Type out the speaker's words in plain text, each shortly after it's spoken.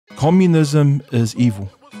Communism is evil.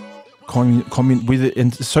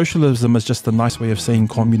 And socialism is just a nice way of saying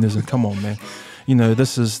communism. Come on, man. You know,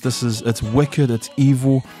 it's wicked, it's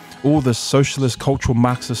evil. All this socialist, cultural,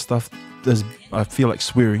 Marxist stuff is, I feel like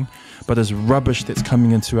swearing, but is rubbish that's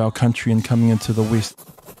coming into our country and coming into the West.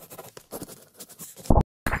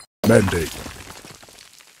 Mandate.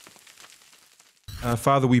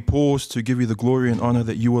 Father, we pause to give you the glory and honor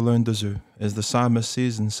that you alone deserve. As the psalmist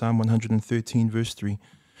says in Psalm 113, verse 3,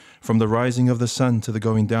 from the rising of the sun to the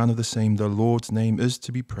going down of the same, the Lord's name is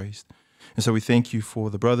to be praised. And so we thank you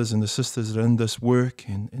for the brothers and the sisters that are in this work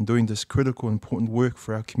and doing this critical, important work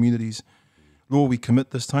for our communities. Lord, we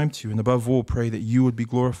commit this time to you, and above all, pray that you would be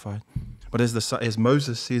glorified. But as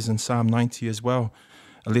Moses says in Psalm 90 as well,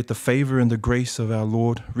 let the favor and the grace of our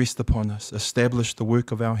Lord rest upon us. Establish the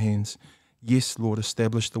work of our hands. Yes, Lord,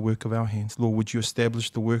 establish the work of our hands. Lord, would you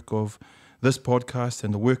establish the work of this podcast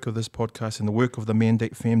and the work of this podcast and the work of the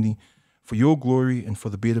Mandate family for your glory and for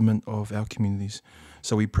the betterment of our communities.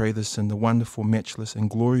 So we pray this in the wonderful, matchless, and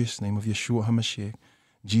glorious name of Yeshua HaMashiach,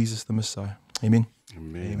 Jesus the Messiah. Amen.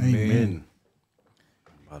 Amen. Amen.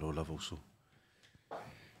 Amen. Love also.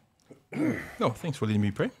 No, thanks for letting me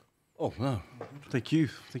pray. Oh, no. Thank you.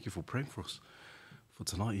 Thank you for praying for us for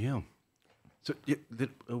tonight, yeah. So, yeah,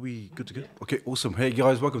 are we good to go? Okay, awesome. Hey,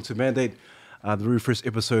 guys, welcome to Mandate, the very first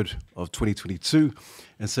episode of 2022.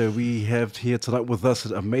 And so we have here tonight with us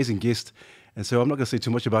an amazing guest. And so I'm not going to say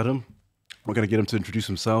too much about him. We're going to get him to introduce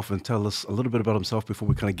himself and tell us a little bit about himself before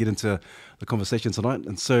we kind of get into the conversation tonight.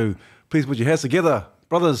 And so please put your hands together,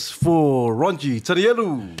 brothers, for Ronji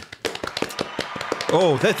Tanielu.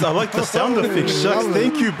 Oh, I like the sound effects. Shucks.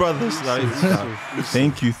 Thank you, brothers.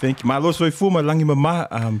 Thank you.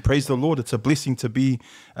 Praise the Lord. It's a blessing to be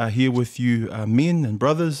here with you men and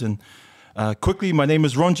brothers. And quickly, my name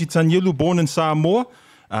is Ronji Tanielu, born in Samoa,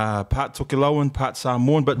 part Tokelauan, part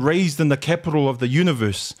Samoan, but raised in the capital of the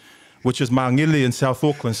universe, which is Maangele in South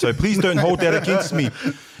Auckland. So please don't hold that against me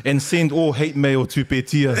and send all hate mail to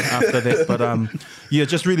Petia after that. But yeah,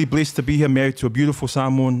 just really blessed to be here, married to a beautiful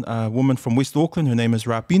Samoan woman from West Auckland. Her name is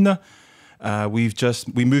Rapina.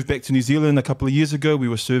 We moved back to New Zealand a couple of years ago. We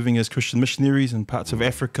were serving as Christian missionaries in parts of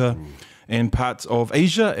Africa and parts of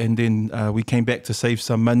Asia. And then we came back to save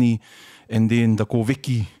some money. And then the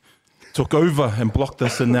Korviki took over and blocked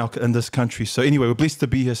us in this country. So anyway, we're blessed to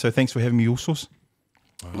be here. So thanks for having me also.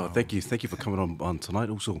 No, thank you for coming on tonight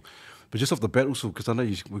also. But just off the bat also, because I know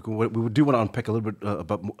we do want to unpack a little bit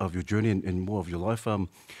about of your journey and more of your life,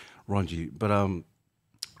 Ronji. But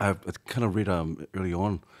I kind of read early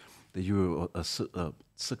on that you were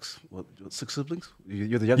six siblings?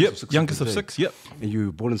 You're the youngest of six. Youngest of six, yep. And you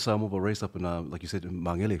were born in Samoa but raised up in, like you said, in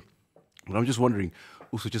Maangele. But I'm just wondering,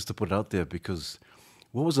 also just to put it out there, because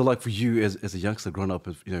what was it like for you as a youngster growing up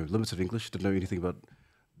with limited English, didn't know anything about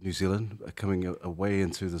New Zealand, coming away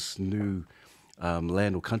into this new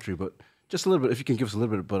land or country, but just a little bit, if you can give us a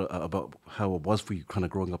little bit about how it was for you kind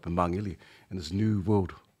of growing up in Maangele in this new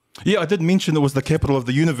world. Yeah, I did mention it was the capital of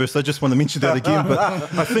the universe. I just want to mention that again. But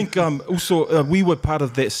I think also we were part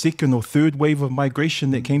of that second or third wave of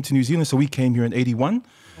migration that came to New Zealand. So we came here in 81.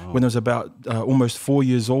 Wow. When I was about almost 4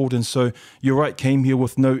 years old. And so you're right, came here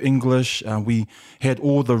with no English. We had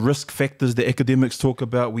all the risk factors that academics talk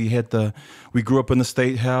about. We grew up in the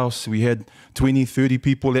state house. We had 20, 30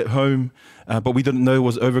 people at home, but we didn't know it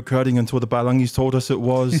was overcrowding until the Balangis told us it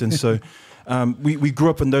was. And so we grew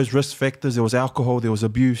up in those risk factors. There was alcohol, there was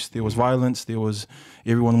abuse, there was violence,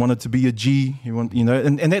 everyone wanted to be a G,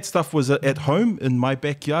 and that stuff was at home in my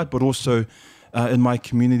backyard, but also in my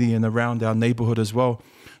community and around our neighborhood as well.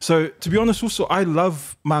 So to be honest, also, I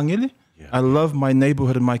love Maangele. Yeah. I love my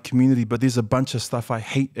neighborhood and my community, but there's a bunch of stuff I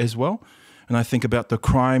hate as well. And I think about the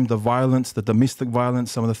crime, the violence, the domestic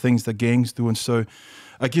violence, some of the things the gangs do. And so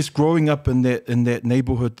I guess growing up in that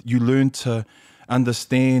neighborhood, you learn to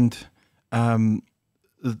understand the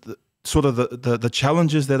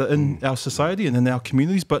challenges that are in our society and in our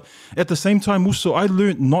communities. But at the same time, also, I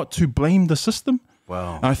learned not to blame the system.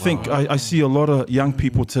 Wow. I think I see a lot of young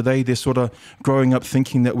people today, they're sort of growing up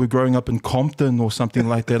thinking that we're growing up in Compton or something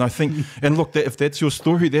like that. And I think, and look, if that's your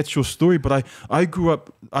story, that's your story. But I grew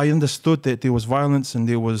up, I understood that there was violence and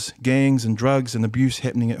there was gangs and drugs and abuse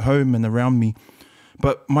happening at home and around me.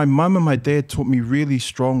 But my mum and my dad taught me really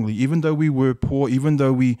strongly, even though we were poor, even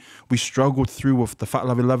though we struggled through with the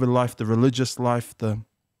whakalawe life, the religious life, the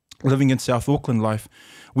living in South Auckland life,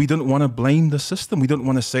 we didn't want to blame the system. We didn't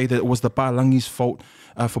want to say that it was the Palangi's fault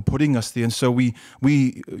for putting us there. And so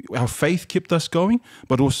our faith kept us going,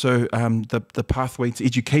 but also the pathway to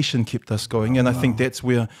education kept us going. And I think that's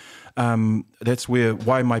where that's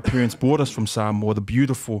why my parents brought us from Samoa, the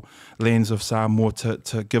beautiful lands of Samoa,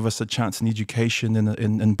 to give us a chance in education and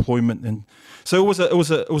in employment. And so it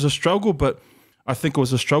was a struggle, but I think it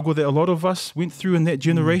was a struggle that a lot of us went through in that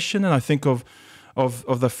generation. And I think of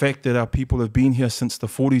the fact that our people have been here since the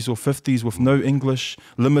 40s or 50s with no English,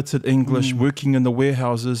 limited English, working in the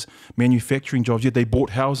warehouses, manufacturing jobs. Yet they bought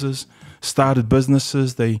houses, started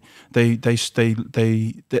businesses. It's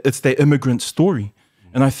their immigrant story.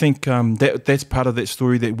 And I think that's part of that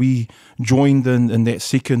story that we joined in that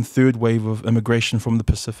second, third wave of immigration from the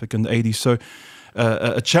Pacific in the 80s. So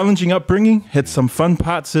a challenging upbringing, had some fun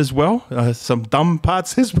parts as well, some dumb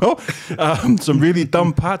parts as well, some really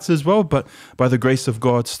dumb parts as well, but by the grace of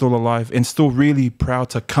God, still alive and still really proud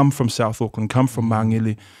to come from South Auckland, come from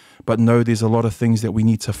Mangele, but know there's a lot of things that we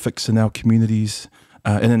need to fix in our communities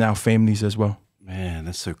and in our families as well. Man,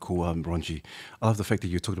 that's so cool, Ronji. I love the fact that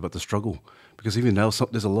you talked about the struggle, because even now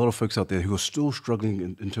there's a lot of folks out there who are still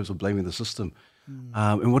struggling in terms of blaming the system.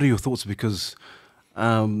 And what are your thoughts? Because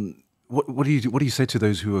what do you say to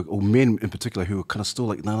those who are, or men in particular, who are kind of still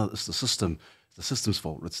like, no, it's the system's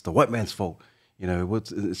fault. It's the white man's fault. You know,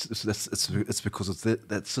 it's because it's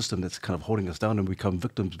that system that's kind of holding us down, and we become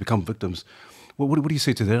victims. What do you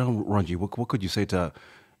say to that, Ronji? What could you say to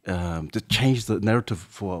change the narrative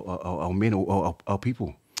for our men or our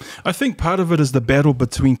people? I think part of it is the battle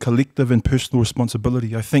between collective and personal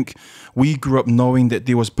responsibility. I think we grew up knowing that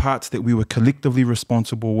there was parts that we were collectively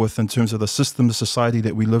responsible with in terms of the system, the society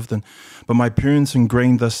that we lived in. But my parents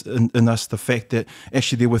ingrained in us the fact that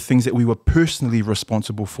actually there were things that we were personally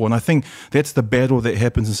responsible for. And I think that's the battle that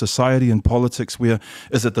happens in society and politics, where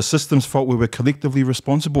is it the system's fault where we're collectively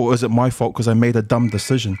responsible, or is it my fault because I made a dumb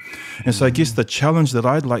decision? And so I guess the challenge that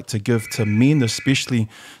I'd like to give to men, especially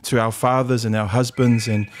to our fathers and our husbands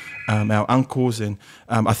and our uncles, and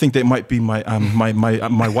I think that might be my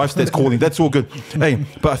wife that's calling. That's all good. Hey,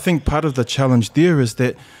 but I think part of the challenge there is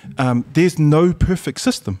that there's no perfect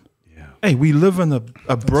system. Yeah. Hey, we live in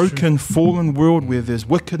a broken, fallen world where there's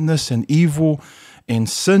wickedness and evil and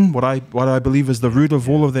sin, what I believe is the root of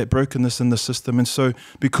all of that brokenness in the system. And so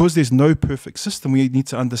because there's no perfect system, we need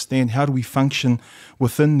to understand, how do we function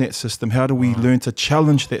within that system? How do we learn to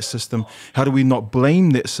challenge that system? How do we not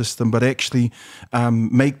blame that system, but actually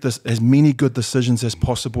make this as many good decisions as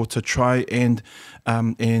possible to try and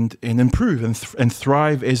improve and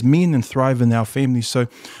thrive as men and thrive in our families? So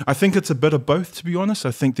I think it's a bit of both, to be honest.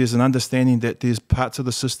 I think there's an understanding that there's parts of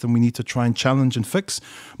the system we need to try and challenge and fix.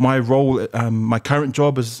 My role, my current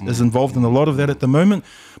job is involved in a lot of that at the moment,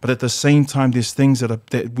 but at the same time there's things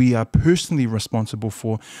that we are personally responsible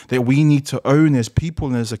for, that we need to own as people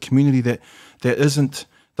and as a community, that isn't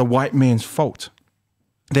the white man's fault.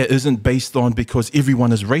 That isn't based on because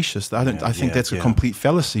everyone is racist. I think that's a complete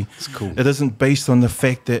fallacy. It's cool. It isn't based on the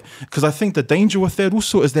fact that, because I think the danger with that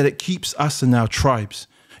also is that it keeps us in our tribes.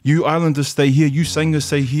 You islanders stay here, you Sangers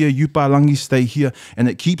stay here, you Palangi stay here, and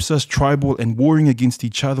it keeps us tribal and warring against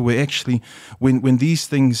each other, where actually when these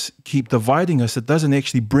things keep dividing us, it doesn't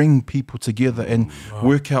actually bring people together and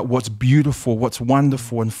work out what's beautiful, what's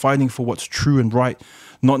wonderful, and fighting for what's true and right,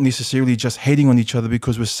 not necessarily just hating on each other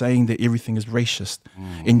because we're saying that everything is racist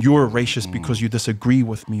and you're a racist because you disagree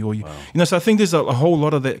with me, or you know. So I think there's a whole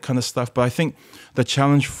lot of that kind of stuff, but I think the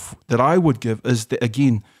challenge that I would give is that,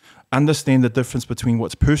 again, understand the difference between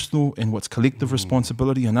what's personal and what's collective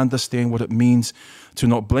responsibility, and understand what it means to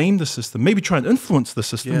not blame the system, maybe try and influence the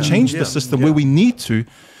system, change the system where we need to,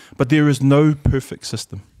 but there is no perfect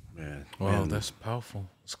system. Wow, that's powerful.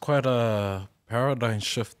 It's quite a paradigm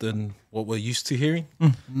shift in what we're used to hearing,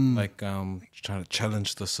 like trying to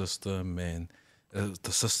challenge the system, and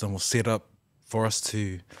the system was set up for us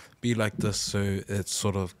to be like this, so it's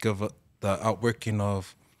sort of give it the outworking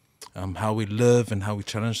of how we live and how we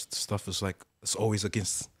challenge stuff is like it's always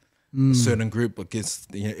against a certain group,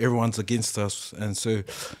 against, you know, everyone's against us. And so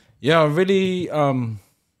I really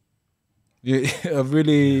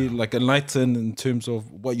like enlightened in terms of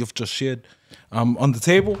what you've just shared on the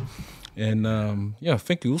table. And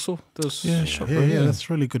thank you also. That's a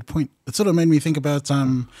really good point. It sort of made me think about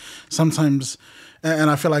sometimes, and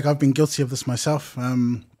I feel like I've been guilty of this myself,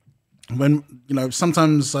 when, you know,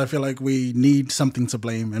 sometimes I feel like we need something to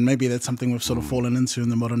blame, and maybe that's something we've sort of fallen into in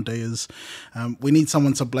the modern day, is we need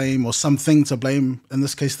someone to blame, or something to blame, in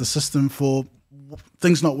this case the system, for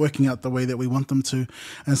things not working out the way that we want them to.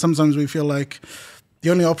 And sometimes we feel like the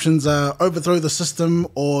only options are overthrow the system,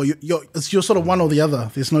 or you're sort of one or the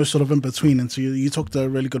other. There's no sort of in between. And so you talked a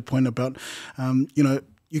really good point about, you know,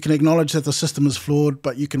 you can acknowledge that the system is flawed,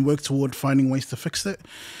 but you can work toward finding ways to fix it.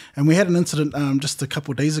 And we had an incident just a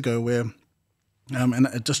couple of days ago where And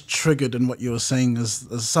it just triggered in what you were saying as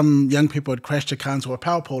some young people had crashed a car into a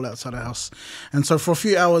power pole outside our house. And so for a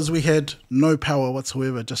few hours we had no power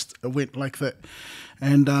whatsoever, just it went like that.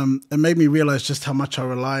 And it made me realize just how much I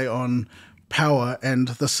rely on power and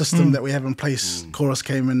the system that we have in place. Chorus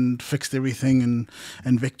came and fixed everything,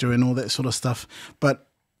 and Victor and all that sort of stuff. But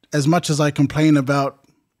as much as I complain about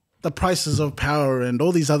the prices of power and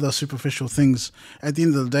all these other superficial things, at the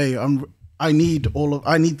end of the day, I need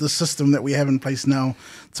the system that we have in place now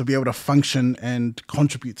to be able to function and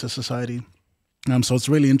contribute to society. So it's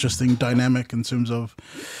really interesting dynamic in terms of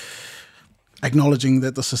acknowledging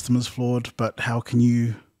that the system is flawed, but how can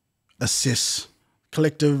you assess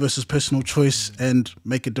collective versus personal choice and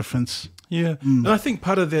make a difference? Yeah. And I think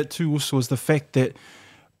part of that too also is the fact that,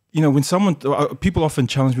 you know, when people often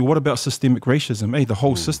challenge me, what about systemic racism? Hey, the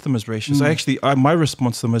whole system is racist. My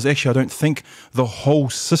response to them is actually, I don't think the whole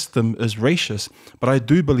system is racist, but I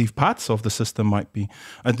do believe parts of the system might be.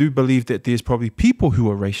 I do believe that there's probably people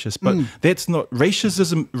who are racist, but that's not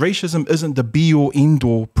racism. Racism isn't the be or end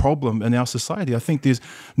all problem in our society. I think there's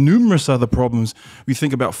numerous other problems. We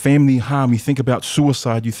think about family harm, you think about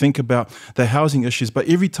suicide, you think about the housing issues, but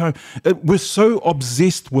every time we're so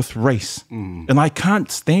obsessed with race, and I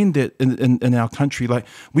can't stand that in our country. Like,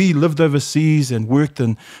 we lived overseas and worked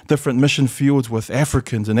in different mission fields with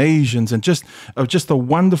Africans and Asians, and just a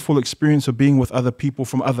wonderful experience of being with other people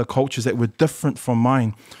from other cultures that were different from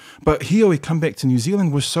mine. But here we come back to New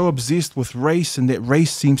Zealand, we're so obsessed with race, and that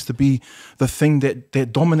race seems to be the thing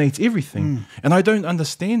that dominates everything. And I don't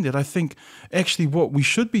understand it. I think actually what we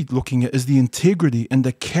should be looking at is the integrity and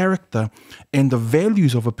the character and the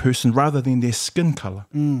values of a person rather than their skin color.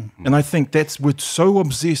 And I think we're so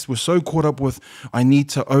obsessed, we're so caught up with, I need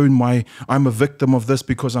to own I'm a victim of this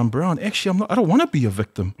because I'm brown. Actually, I don't want to be a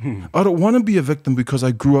victim. I don't want to be a victim because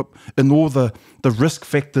I grew up in all the risk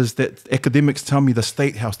factors that academics tell me, the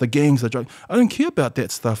state house, the gangs, the drugs. I don't care about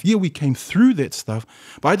that stuff. Yeah, we came through that stuff,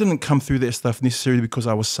 but I didn't come through that stuff necessarily because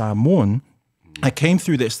I was Samoan. I came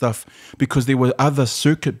through that stuff because there were other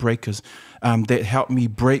circuit breakers that helped me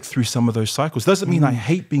break through some of those cycles. Doesn't mean I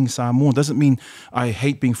hate being Samoan. Doesn't mean I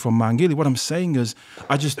hate being from Mangele. What I'm saying is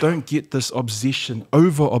I just don't get this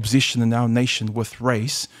over-obsession in our nation with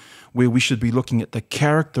race, where we should be looking at the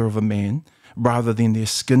character of a man rather than their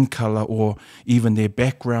skin color or even their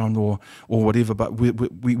background or whatever. But we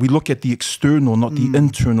look at the external, not the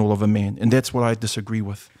internal of a man. And that's what I disagree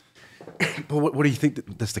with. But what do you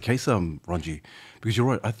think that's the case, Ronji? Because you're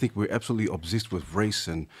right. I think we're absolutely obsessed with race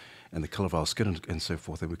and the color of our skin and so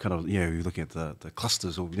forth. And we kind of, you're looking at the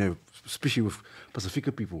clusters, or, especially with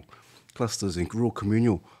Pacifica people, clusters and rural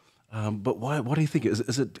communal. But why? What do you think?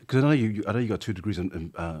 Is it? Because I know you got 2 degrees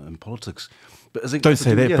in politics. But is it? Don't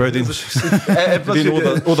say that, bro.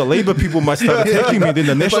 Then all the Labour people might start attacking me. Then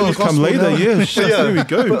the Nationals come later. Yeah, there we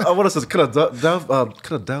go. But I want us to kind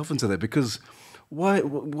of delve into that, because why?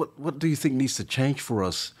 What do you think needs to change for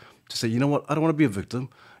us to say, you know what? I don't want to be a victim.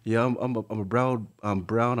 Yeah, I'm brown.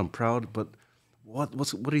 I'm proud. But what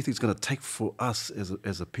do you think is going to take for us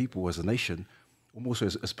as a people, as a nation? Almost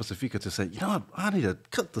as Pacifica, to say, you know what, I need to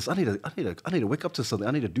cut this. I need to wake up to something.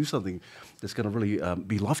 I need to do something that's going to really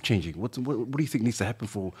be life changing. What do you think needs to happen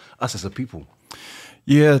for us as a people?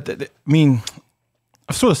 Yeah, I mean,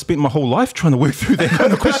 I've sort of spent my whole life trying to work through that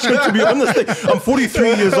kind of question, to be honest. I'm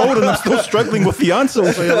 43 years old and I'm still struggling with the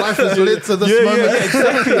answer. So your life has led to this moment. Yeah,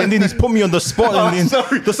 exactly. And then he's put me on the spot. And then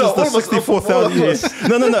this is the 64,000 years.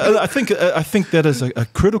 No. I think that is a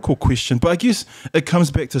critical question. But I guess it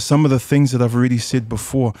comes back to some of the things that I've already said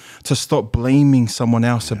before, to stop blaming someone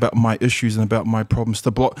else about my issues and about my problems,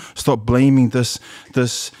 to stop blaming this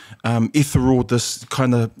ethereal, this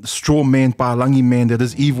kind of straw man, Palangi man that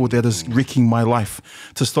is evil, that is wrecking my life.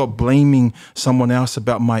 To stop blaming someone else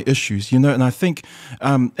about my issues, and I think,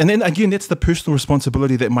 and then again, that's the personal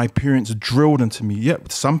responsibility that my parents drilled into me. Yeah,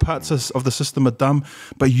 some parts of the system are dumb,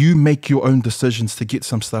 but you make your own decisions to get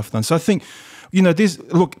some stuff done. So I think,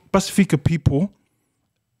 Pacifica people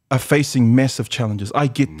are facing massive challenges. I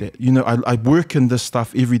get that. I work in this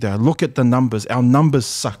stuff every day. I look at the numbers. Our numbers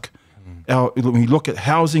suck. When we look at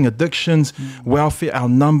housing, addictions, welfare, our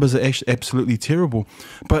numbers are actually absolutely terrible.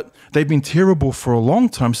 But they've been terrible for a long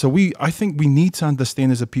time. So I think we need to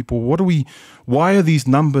understand as a people, why are these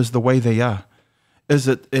numbers the way they are? Is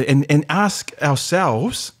it, and ask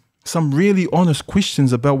ourselves, some really honest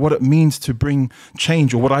questions about what it means to bring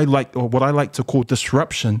change, or what I like to call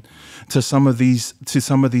disruption to some of these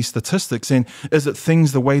statistics. And is it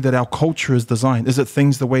things the way that our culture is designed? Is it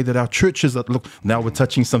things the way that our churches are? Look, now we're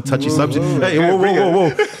touching some touchy subject. Hey,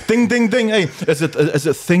 whoa, ding, ding, ding. Hey, is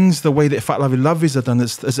it things the way that Whaalawe Lavis are done?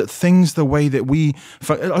 Is it things the way that we?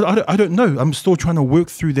 I don't know. I'm still trying to work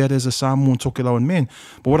through that as a Samoan Tokelauan man.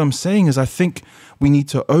 But what I'm saying is, I think we need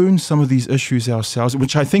to own some of these issues ourselves,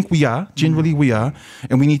 which I think we are, generally we are,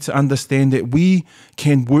 and we need to understand that we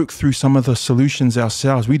can work through some of the solutions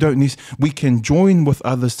ourselves. We can join with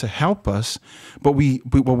others to help us, but we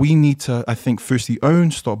need to, I think, firstly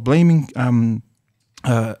stop blaming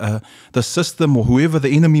the system or whoever the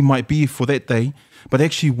enemy might be for that day, but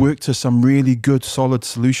actually work to some really good, solid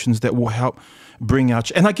solutions that will help bring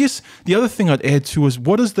out. And I guess the other thing I'd add to is,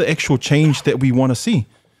 what is the actual change that we want to see?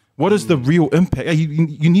 What is the real impact?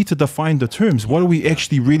 You need to define the terms. What are we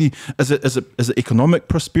actually really? Is it economic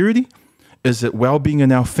prosperity? Is it well-being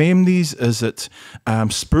in our families? Is it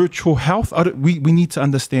spiritual health? We need to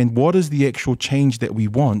understand what is the actual change that we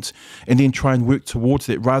want, and then try and work towards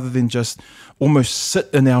it, rather than just almost sit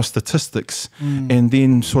in our statistics and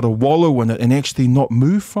then sort of wallow in it and actually not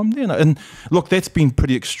move from there. And look, that's been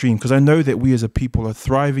pretty extreme, because I know that we as a people are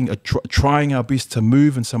thriving, trying our best to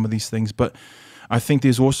move in some of these things, but I think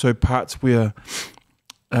there's also parts where,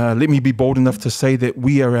 let me be bold enough to say that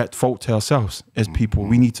we are at fault ourselves as people.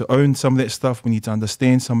 We need to own some of that stuff. We need to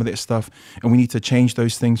understand some of that stuff, and we need to change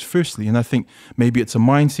those things firstly. And I think maybe it's a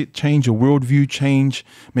mindset change, a worldview change.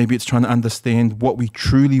 Maybe it's trying to understand what we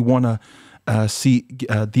truly want to see,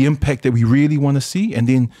 the impact that we really want to see, and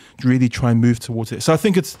then really try and move towards it. So I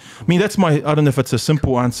think that's I don't know if it's a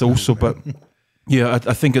simple answer also, but yeah,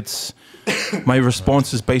 I think it's, my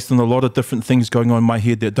response is based on a lot of different things going on in my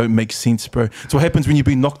head that don't make sense, bro. It's what happens when you've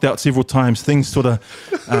been knocked out several times. Things sort of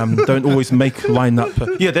don't always line up.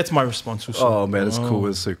 But yeah, that's my response also. Oh man, that's cool.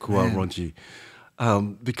 It's so cool, Ronji.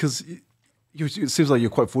 Because it seems like you're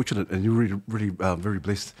quite fortunate, and you're really very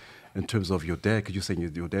blessed in terms of your dad. Because you're saying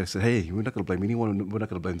your dad said, "Hey, we're not going to blame anyone. We're not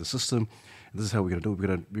going to blame the system. This is how we're going to do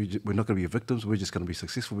it. We're not going to be victims. We're just going to be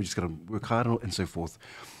successful. We're just going to work hard and so forth."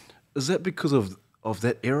 Is that because of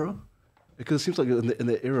that era? Because it seems like in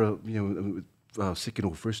the era, second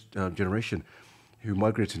or first generation who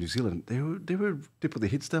migrated to New Zealand, they put their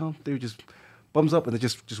heads down. They were just bums up, and they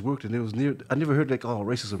just worked. And I never heard like, oh,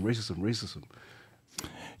 racism.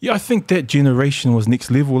 Yeah, I think that generation was next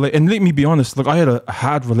level. And let me be honest, look, I had a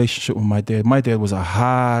hard relationship with my dad. My dad was a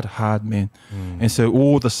hard man. And so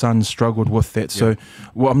all the sons struggled with that. So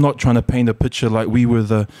I'm not trying to paint a picture like we were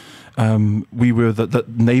the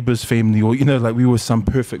neighbor's family, or like we were some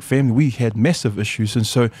perfect family. We had massive issues, and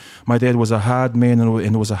so my dad was a hard man,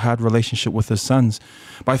 and it was a hard relationship with his sons.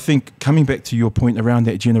 But I think, coming back to your point around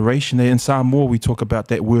that generation, in Samoa we talk about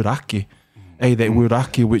that word ake, that word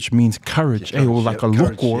ake, which means courage, or like a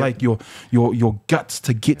look, or like your guts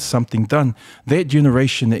to get something done. That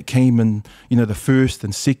generation that came in, the first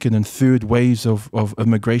and second and third waves of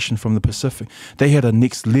immigration from the Pacific, they had a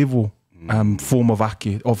next level form of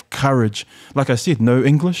ake, of courage. Like I said, no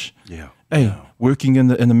English. Working in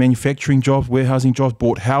the manufacturing jobs, warehousing jobs,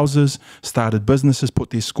 bought houses, started businesses,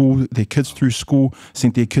 put their kids through school,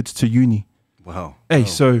 sent their kids to uni. Wow.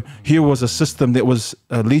 So here was a system that was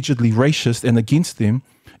allegedly racist and against them,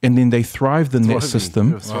 and then they thrived in that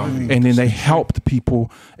system, and then they helped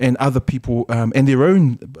people and other people and their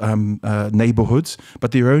own neighborhoods,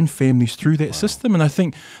 but their own families through that system. And I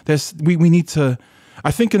think we need to. I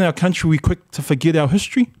think in our country we're quick to forget our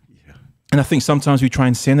history, and I think sometimes we try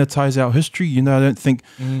and sanitize our history. I don't think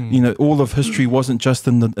all of history wasn't just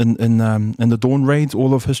in the Dawn raids.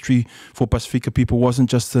 All of history for Pasifika people wasn't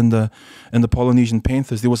just in the Polynesian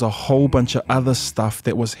Panthers. There was a whole bunch of other stuff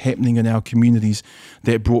that was happening in our communities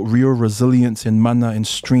that brought real resilience and mana and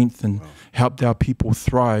strength and helped our people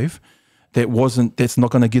thrive. That's not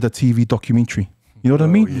going to get a TV documentary. You know what I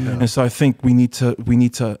mean? Yeah. And so I think we need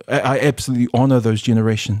to. I absolutely honor those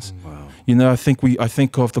generations. Wow. I think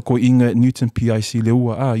of the koinga at Newton PIC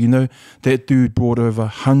Leua. That dude brought over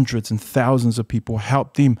hundreds and thousands of people,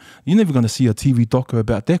 helped them. You're never going to see a TV doco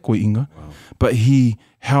about that koinga, but he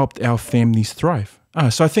helped our families thrive.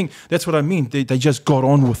 So I think that's what I mean. They just got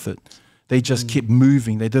on with it. They just kept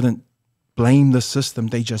moving. They didn't blame the system.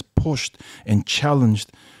 They just pushed and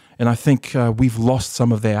challenged. And I think we've lost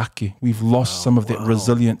some of that ake. We've lost some of that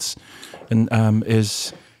resilience, and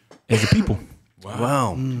as a people.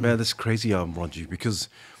 Wow. Man, that's crazy, Ronji. Because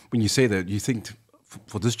when you say that, you think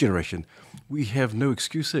for this generation, we have no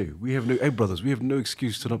excuse. We have no, brothers, we have no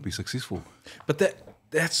excuse to not be successful. But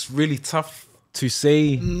that's really tough to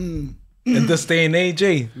say in this day and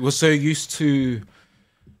age, we're so used to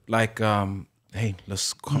like, hey,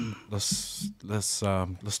 let's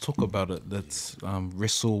talk about it. Let's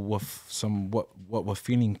wrestle with what we're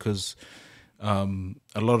feeling, because a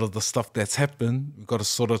lot of the stuff that's happened, we've got to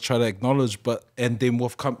sort of try to acknowledge. And then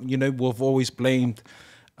we've always blamed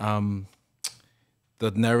the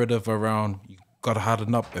narrative around you got to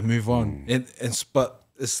harden up and move on, but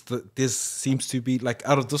there seems to be like,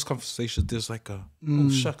 out of this conversation, there's like oh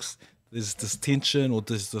shucks, there's this tension or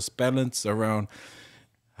there's this balance around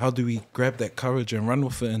how do we grab that courage and run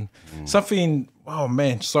with it. And something, oh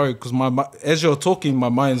man, sorry, because as you're talking, my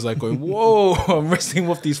mind's like going, whoa, I'm wrestling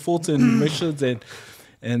with these thoughts and emotions, and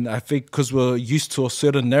I think because we're used to a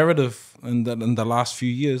certain narrative in the last few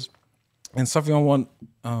years, and something I want,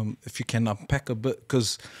 if you can unpack a bit,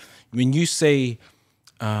 because when you say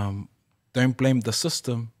don't blame the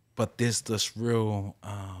system, but there's this real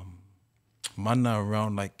mana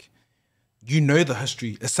around, like, the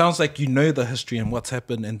history. It sounds like the history and what's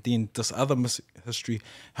happened, and then this other history.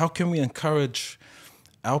 How can we encourage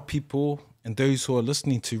our people and those who are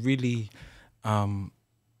listening to really to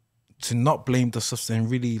not blame the system and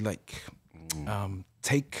really like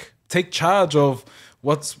take charge of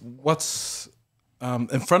what's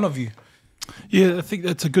in front of you? Yeah, I think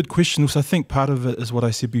that's a good question. Also, I think part of it is what I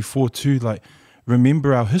said before too, like,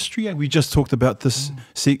 remember our history. We just talked about this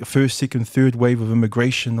first, second, third wave of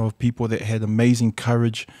immigration of people that had amazing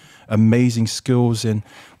courage, amazing skills, and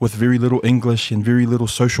with very little English and very little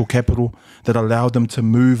social capital that allowed them to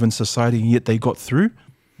move in society, and yet they got through.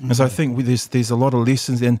 And so I think there's a lot of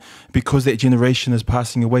lessons, and because that generation is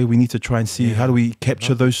passing away, we need to try and see how do we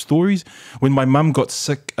capture those stories. When my mum got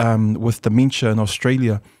sick with dementia in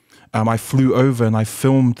Australia, I flew over and I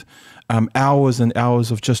filmed hours and hours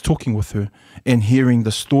of just talking with her and hearing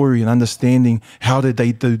the story and understanding how did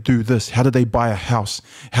they do this, how did they buy a house,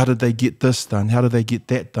 how did they get this done, how did they get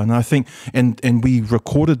that done. And I think and we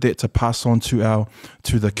recorded that to pass on to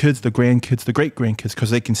the kids, the grandkids, the great grandkids, because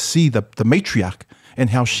they can see the matriarch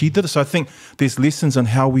and how she did it. So I think there's lessons on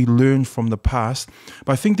how we learn from the past,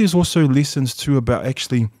 but I think there's also lessons too about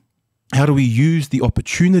actually how do we use the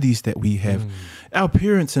opportunities that we have. Our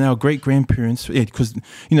parents and our great grandparents, because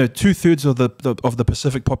 2/3 of the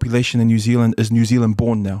Pacific population in New Zealand is New Zealand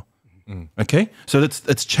born now. Okay, so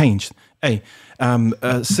it's changed.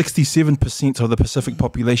 67% of the Pacific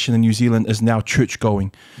population in New Zealand is now church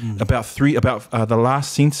going. About the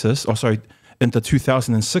last census, in the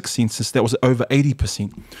 2006 census, that was over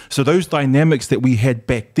 80%. So those dynamics that we had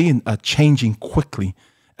back then are changing quickly.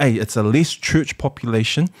 It's a less church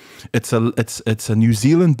population. It's a New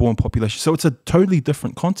Zealand born population. So it's a totally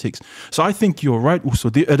different context. So I think you're right also.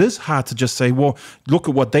 It is hard to just say, well, look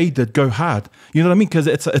at what they did, go hard. You know what I mean? Because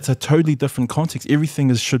it's a totally different context.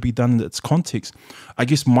 Everything should be done in its context. I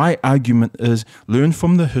guess my argument is learn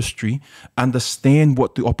from the history, understand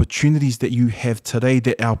what the opportunities that you have today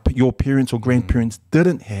that your parents or grandparents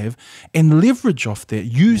didn't have, and leverage off that.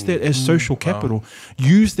 Use that as social capital.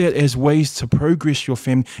 Use that as ways to progress your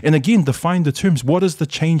family. And again, define the terms. What is the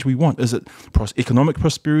change we want? Is it economic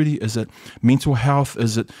prosperity? Is it mental health?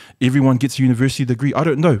 Is it everyone gets a university degree? I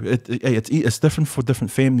don't know. It's different for different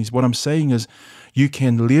families. What I'm saying is you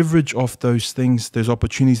can leverage off those things, those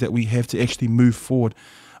opportunities that we have to actually move forward.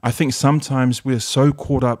 I think sometimes we're so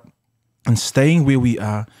caught up in staying where we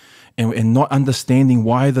are and not understanding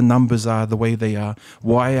why the numbers are the way they are,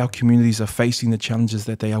 why our communities are facing the challenges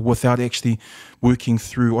that they are, without actually working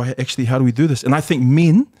through, or actually, how do we do this? And I think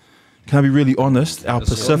men, can I be really honest, our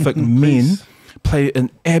Pacific men play an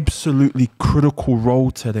absolutely critical role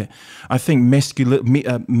to that. I think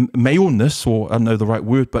maleness, or I don't know the right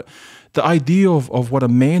word, but the idea of what a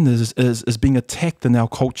man is being attacked in our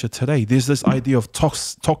culture today. There's this idea of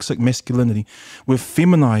toxic masculinity. We've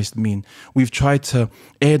feminized men. We've tried to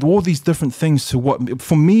add all these different things to what,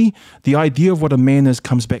 for me, the idea of what a man is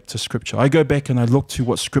comes back to Scripture. I go back and I look to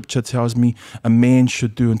what Scripture tells me a man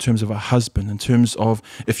should do in terms of a husband, in terms of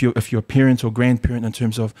if you're a parent or grandparent, in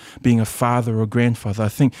terms of being a father or grandfather. I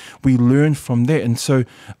think we learn from that. And so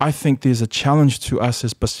I think there's a challenge to us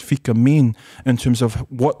as Pasifika men in terms of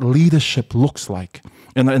what leadership looks like.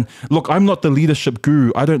 And look, I'm not the leadership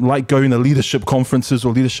guru. I don't like going to leadership conferences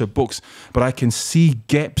or leadership books, but I can see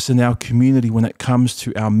gaps in our community when it comes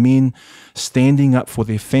to our men standing up for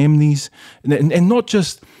their families and not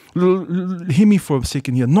just, hear me for a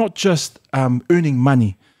second here, not just earning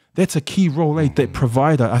money. That's a key role, that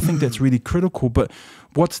provider. I think that's really critical. But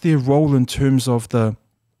what's their role in terms of the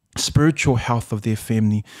spiritual health of their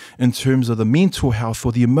family, in terms of the mental health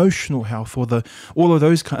or the emotional health or all of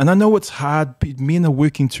those and I know it's hard. Men are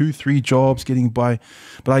working 2-3 jobs, getting by,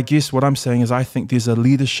 but I guess what I'm saying is I think there's a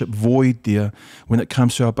leadership void there when it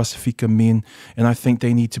comes to our Pasifika men, and I think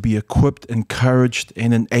they need to be equipped, encouraged,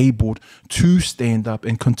 and enabled to stand up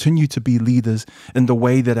and continue to be leaders in the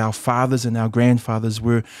way that our fathers and our grandfathers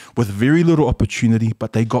were, with very little opportunity,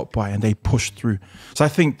 but they got by and they pushed through. So I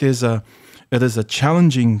think it is a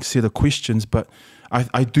challenging set of questions, but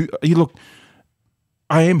I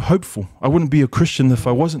am hopeful. I wouldn't be a Christian if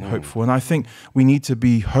I wasn't hopeful. And I think we need to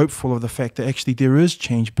be hopeful of the fact that actually there is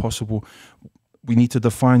change possible. We need to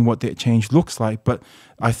define what that change looks like, but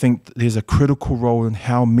I think there's a critical role in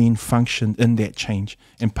how men function in that change.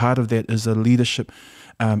 And part of that is a leadership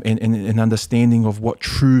and understanding of what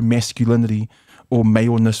true masculinity or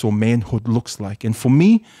maleness or manhood looks like. And for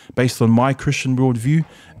me, based on my Christian worldview,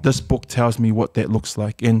 this book tells me what that looks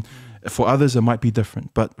like. And for others, it might be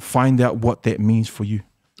different, but find out what that means for you.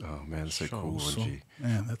 Oh man, that's so cool, Ronji.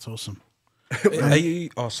 Man, that's awesome. Are you,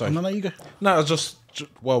 oh, sorry. No, you go. No, it's just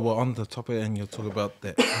while we're on the topic and you'll talk about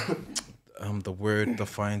that, the word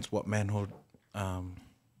defines what manhood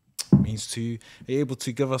means to you. Are you able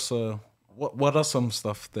to give us what are some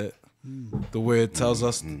stuff that the word tells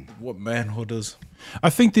us what manhood is? I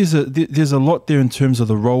think there's a lot there in terms of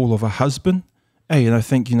the role of a husband. Hey, and I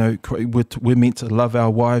think, we're meant to love our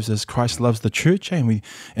wives as Christ loves the church. Hey,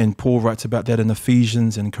 and Paul writes about that in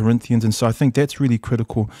Ephesians and Corinthians. And so I think that's really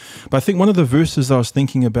critical. But I think one of the verses I was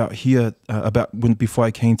thinking about here, before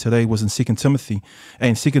I came today, was in 2 Timothy.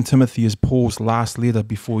 And 2 Timothy is Paul's last letter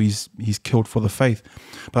before he's killed for the faith.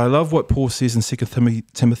 But I love what Paul says in 2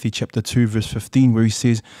 Timothy chapter 2, verse 15, where he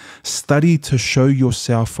says, study to show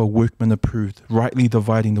yourself a workman approved, rightly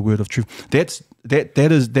dividing the word of truth. That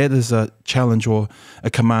is a challenge or a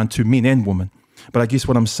command to men and women. But I guess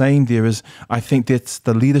what I'm saying there is I think that's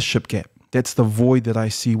the leadership gap. That's the void that I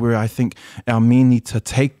see, where I think our men need to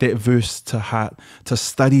take that verse to heart, to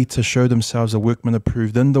study to show themselves a workman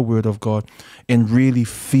approved in the Word of God, and really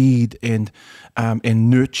feed and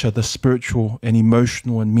nurture the spiritual and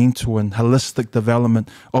emotional and mental and holistic development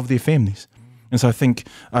of their families. And so I think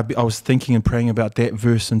I was thinking and praying about that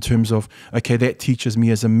verse in terms of, okay, that teaches me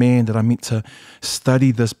as a man that I meant to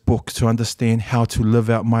study this book to understand how to live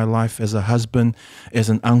out my life as a husband, as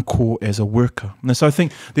an uncle, as a worker. And so I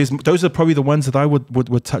think those are probably the ones that I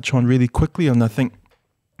would touch on really quickly. And I think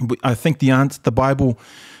the Bible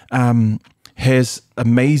has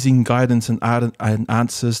amazing guidance and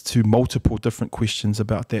answers to multiple different questions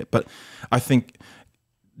about that. But I think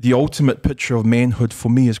the ultimate picture of manhood for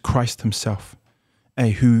me is Christ himself.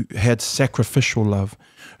 Who had sacrificial love,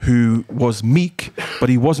 who was meek, but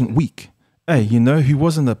he wasn't weak. He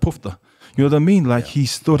wasn't a pufta. You know what I mean? Like he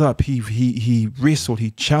stood up, he wrestled, he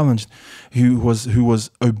challenged, who was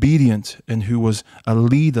obedient and who was a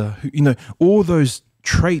leader. All those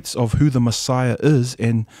traits of who the Messiah is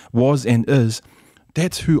and was and is.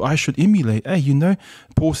 That's who I should emulate.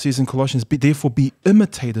 Paul says in Colossians, therefore be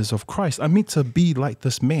imitators of Christ. I'm meant to be like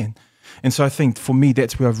this man. And so I think for me,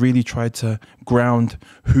 that's where I've really tried to ground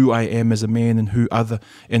who I am as a man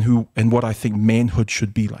and what I think manhood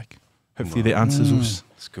should be like. Hopefully that answers us.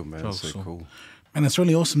 That's good, man. That's so cool. And it's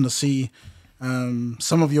really awesome to see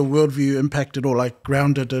some of your worldview impacted or like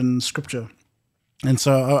grounded in scripture. And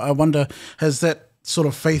so I wonder, has that sort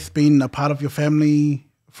of faith been a part of your family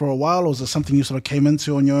for a while, or is it something you sort of came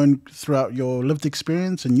into on your own throughout your lived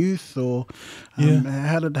experience and youth, or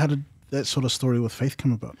how did that sort of story with faith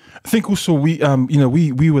come about? I think also we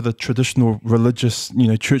were the traditional religious,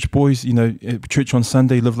 church boys, church on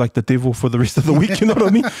Sunday, live like the devil for the rest of the week, you know what I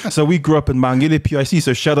mean? So we grew up in Mangere PIC,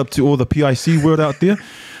 so shout out to all the PIC world out there.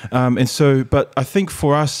 But I think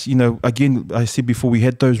for us, again, I said before, we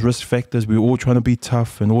had those risk factors. We were all trying to be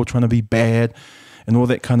tough and all trying to be bad and all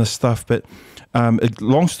that kind of stuff. But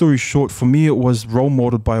long story short, for me, it was role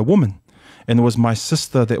modeled by a woman. And it was my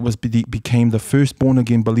sister that became the first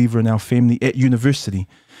born-again believer in our family at university.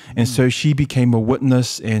 And so she became a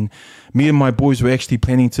witness, and me and my boys were actually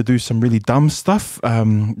planning to do some really dumb stuff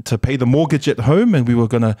to pay the mortgage at home, and we were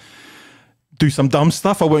going to do some dumb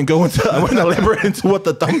stuff. I won't elaborate into what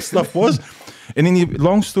the dumb stuff was. And then,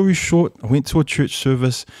 long story short, I went to a church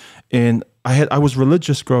service, and I was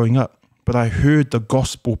religious growing up, but I heard the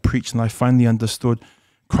gospel preached, and I finally understood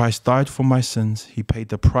Christ died for my sins. He paid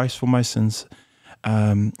the price for my sins.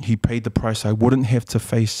 He paid the price I wouldn't have to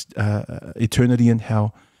face eternity in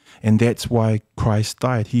hell. And that's why Christ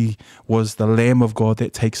died. He was the Lamb of God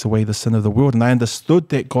that takes away the sin of the world. And I understood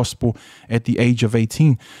that gospel at the age of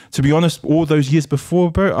 18. To be honest, all those years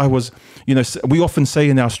before, bro, I was, we often say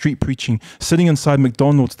in our street preaching, sitting inside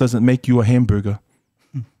McDonald's doesn't make you a hamburger.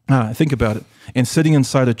 Think about it. And sitting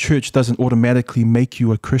inside a church doesn't automatically make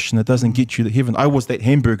you a Christian. It doesn't get you to heaven. I was that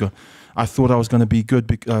hamburger. I thought I was going to be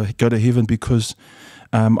good, go to heaven because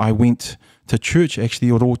I went to church. Actually,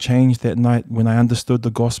 it all changed that night when I understood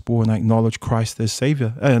the gospel and I acknowledged Christ as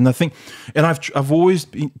Savior. And I think, and I've always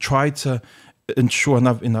tried to ensure,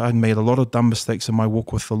 and I've made a lot of dumb mistakes in my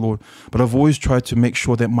walk with the Lord, but I've always tried to make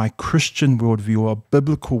sure that my Christian worldview or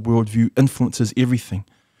biblical worldview influences everything.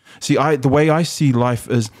 See, the way I see life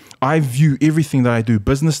is I view everything that I do,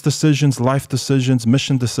 business decisions, life decisions,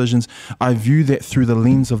 mission decisions, I view that through the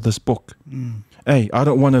lens of this book. Hey, I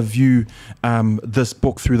don't want to view this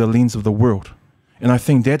book through the lens of the world. And I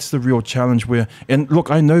think that's the real challenge and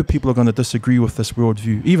look, I know people are going to disagree with this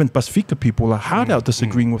worldview. Even Pasifika people are hard out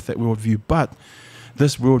disagreeing with that worldview, but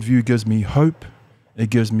this worldview gives me hope. It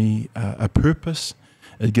gives me a purpose.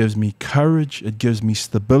 It gives me courage. It gives me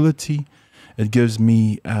stability. It gives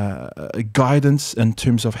me guidance in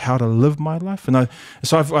terms of how to live my life. And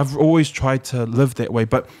so I've always tried to live that way.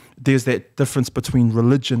 But there's that difference between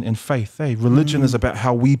religion and faith. Religion is about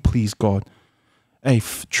how we please God.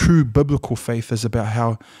 True biblical faith is about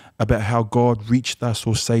how God reached us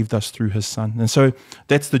or saved us through his son. And so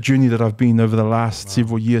that's the journey that I've been over the last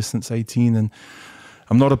several years since 18. And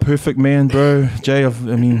I'm not a perfect man, bro. Jay,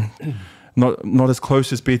 not as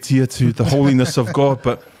close as Betia to the holiness of God,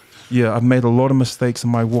 but yeah, I've made a lot of mistakes in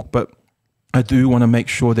my walk, but I do want to make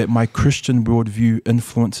sure that my Christian worldview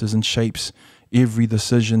influences and shapes every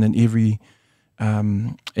decision and every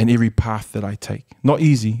path that I take. Not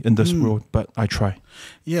easy in this world, but I try.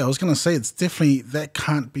 Yeah, I was going to say that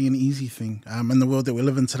can't be an easy thing in the world that we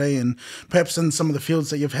live in today, and perhaps in some of the fields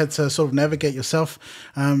that you've had to sort of navigate yourself.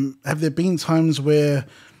 Have there been times where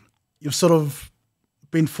you've sort of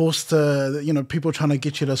been forced to, people trying to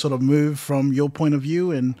get you to sort of move from your point of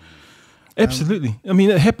view? And absolutely.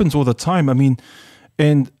 It happens all the time. And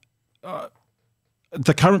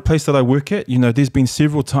the current place that I work at, there's been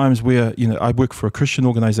several times where, I work for a Christian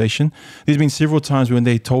organization. There's been several times when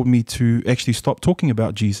they told me to actually stop talking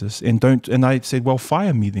about Jesus and I said, well,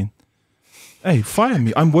 fire me then. Hey, fire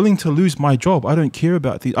me. I'm willing to lose my job. I don't care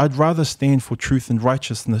about the. I'd rather stand for truth and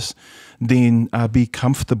righteousness than be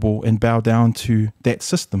comfortable and bow down to that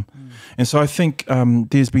system. And so I think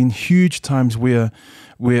there's been huge times where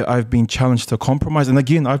I've been challenged to compromise. And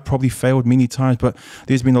again, I've probably failed many times, but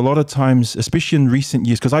there's been a lot of times, especially in recent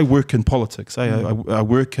years, because I work in politics. I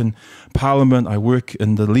work in parliament. I work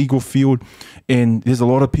in the legal field. And there's a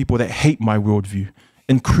lot of people that hate my worldview,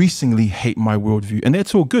 increasingly hate my worldview. And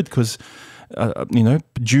that's all good because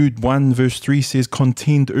Jude 1 verse 3 says,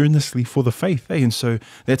 contend earnestly for the faith. And so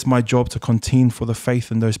that's my job, to contend for the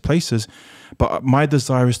faith in those places. But my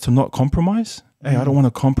desire is to not compromise. I don't want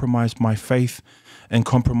to compromise my faith and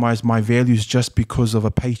compromise my values just because of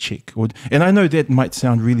a paycheck. And I know that might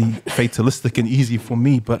sound really fatalistic and easy for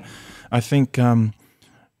me, but I think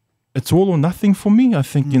it's all or nothing for me. I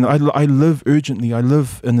think, I live urgently. I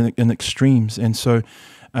live in extremes. And so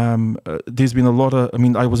there's been a lot of,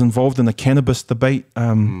 I was involved in a cannabis debate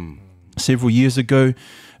several years ago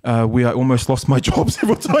where I almost lost my job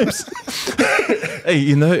several times.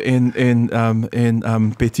 And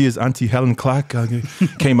Betia's auntie Helen Clark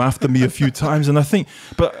came after me a few times, and I think,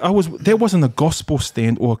 but there wasn't a gospel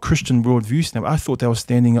stand or a Christian worldview stand. I thought they were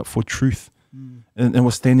standing up for truth, and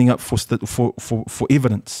was standing up for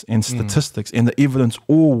evidence and statistics, and the evidence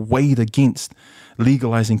all weighed against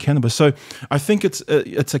legalizing cannabis. So I think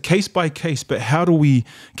it's a case by case, but how do we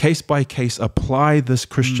case by case apply this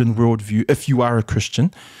Christian worldview if you are a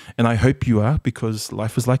Christian? And I hope you are, because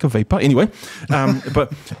life is like a vapor. Anyway, how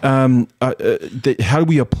do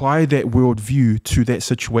we apply that worldview to that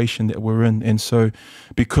situation that we're in? And so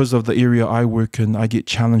because of the area I work in, I get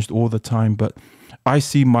challenged all the time, but I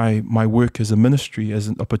see my work as a ministry, as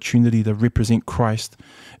an opportunity to represent Christ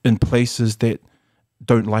in places that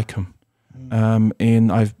don't like him.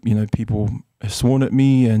 And I've, people have sworn at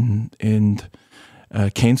me and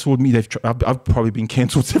cancelled me. I've probably been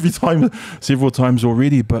cancelled several times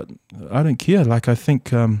already, but I don't care. Like, I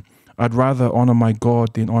think I'd rather honor my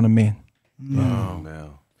God than honor man. Oh,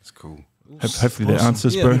 man, that's cool. Hopefully that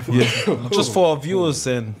answers, bro. Yeah. Just for our viewers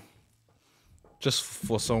and just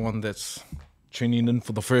for someone that's tuning in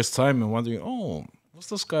for the first time and wondering, oh, what's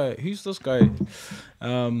this guy? Who's this guy?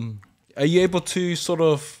 Are you able to sort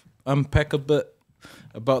of unpack a bit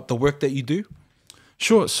about the work that you do?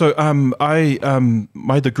 Sure. So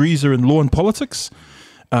my degrees are in law and politics.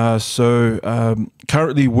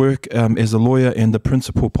 Currently work as a lawyer and the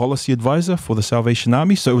principal policy advisor for the Salvation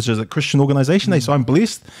Army. So which is a Christian organization. So I'm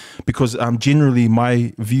blessed because generally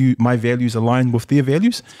my values align with their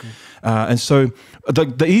values. And so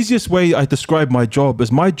the easiest way I describe my job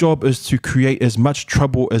is to create as much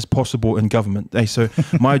trouble as possible in government. So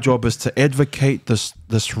my job is to advocate,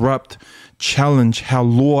 disrupt, challenge how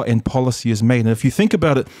law and policy is made. And if you think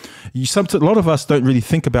about it, a lot of us don't really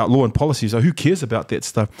think about law and policy. So who cares about that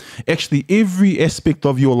stuff? Actually, every aspect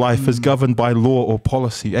of your life is governed by law or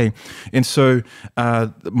policy. And so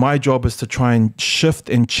my job is to try and shift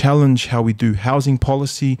and challenge how we do housing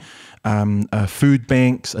policy, food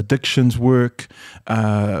banks, addictions work,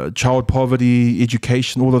 child poverty,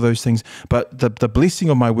 education, all of those things. But the blessing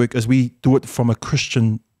of my work is we do it from a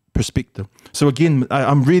Christian perspective. So again,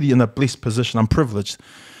 I'm really in a blessed position. I'm privileged.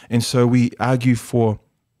 And so we argue for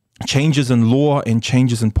changes in law and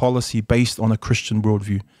changes in policy based on a Christian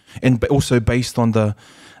worldview, and also based on the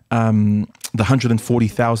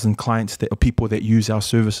 140,000 clients or people that use our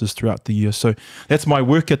services throughout the year. So that's my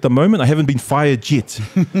work at the moment. I haven't been fired yet,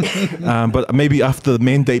 but maybe after the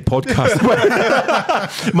Mandate podcast,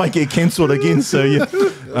 might get cancelled again. So yeah,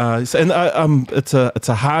 it's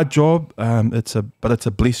a hard job. But it's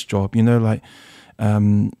a blessed job, you know. Like,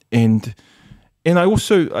 and I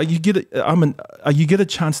also you get a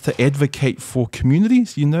chance to advocate for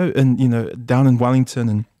communities, you know, and down in Wellington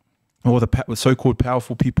and all the so-called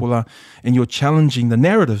powerful people are, and you're challenging the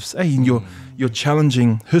narratives, and you're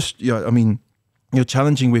challenging history. I mean, you're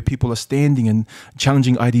challenging where people are standing and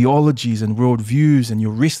challenging ideologies and worldviews, and you're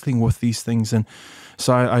wrestling with these things. And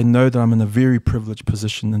so I know that I'm in a very privileged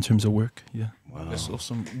position in terms of work. Yeah, wow, that's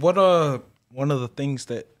awesome. What are one of the things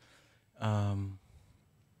that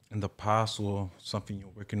in the past or something you're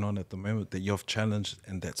working on at the moment that you've challenged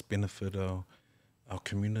and that's benefited our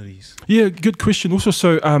communities? Yeah, good question. Also,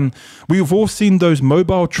 so we've all seen those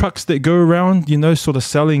mobile trucks that go around, you know, sort of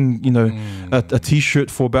selling, you know, a T-shirt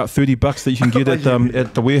for about $30 that you can get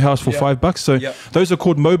at the warehouse for $5. So those are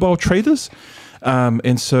called mobile traders.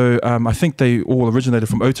 And so I think they all originated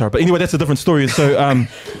from Otara. But anyway, that's a different story. So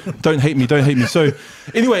don't hate me. So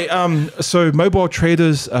anyway, so mobile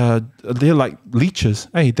traders, they're like leeches.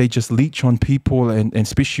 Hey, they just leech on people, and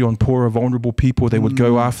especially on poorer, vulnerable people. They would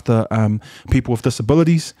go after people with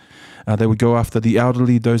disabilities. They would go after the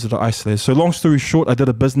elderly, those that are isolated. So long story short, I did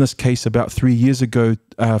a business case about 3 years ago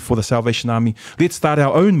for the Salvation Army. Let's start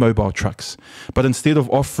our own mobile trucks. But instead of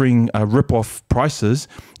offering rip-off prices,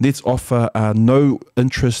 let's offer no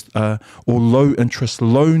interest or low interest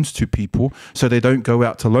loans to people so they don't go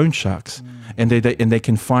out to loan sharks. And they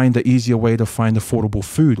can find an easier way to find affordable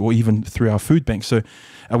food, or even through our food bank. So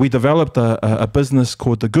we developed a business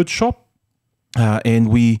called The Good Shop.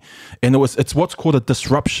 It's what's called a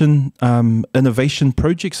disruption innovation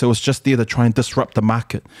project. So it's just there to try and disrupt the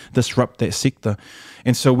market, disrupt that sector.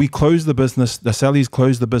 And so we closed the business. The Sallies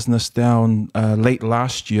closed the business down late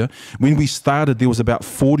last year. When we started, there was about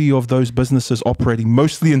 40 of those businesses operating,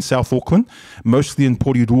 mostly in South Auckland, mostly in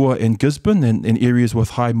Porirua and Gisborne, and in areas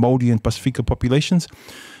with high Māori and Pasifika populations.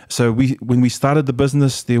 So when we started the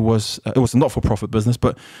business, it was a not-for-profit business,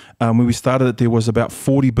 but when we started it, there was about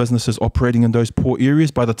 40 businesses operating in those poor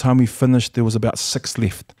areas. By the time we finished, there was about 6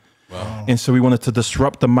 left. Wow. And so we wanted to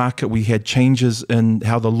disrupt the market. We had changes in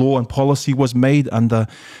how the law and policy was made under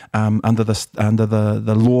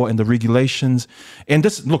the law and the regulations. And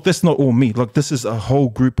this is not all me. Look, this is a whole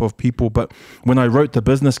group of people. But when I wrote the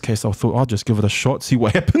business case, I thought I'll just give it a shot, see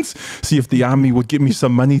what happens, see if the army would give me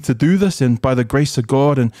some money to do this. And by the grace of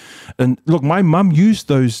God, and look, my mum used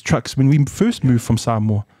those trucks when we first moved from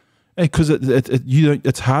Samoa. Because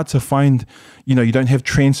it's hard to find, you know, you don't have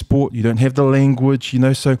transport, you don't have the language, you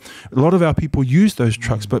know, so a lot of our people use those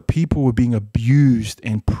trucks, but people were being abused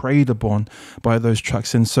and preyed upon by those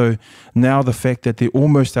trucks. And so now the fact that they're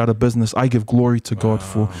almost out of business, I give glory to God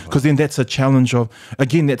for, because then that's a challenge of,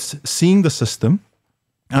 again, that's seeing the system,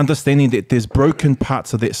 understanding that there's broken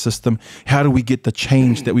parts of that system. How do we get the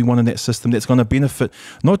change that we want in that system that's going to benefit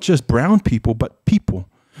not just brown people, but people?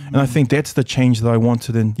 And I think that's the change that I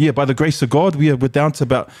wanted. And yeah, by the grace of God, we're down to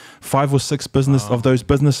about 5 or 6 of those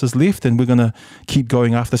businesses left, and we're going to keep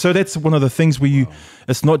going after. So that's one of the things where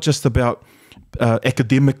it's not just about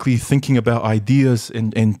academically thinking about ideas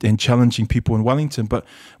and challenging people in Wellington, but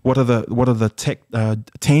what are the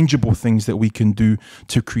tangible things that we can do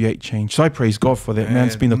to create change. So I praise God for that, man.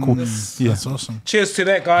 It's been a cool. That's awesome. Cheers to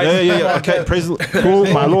that, guys. Yeah. Okay, praise the Lord. Cool,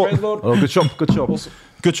 my Lord. Oh, good job. Awesome.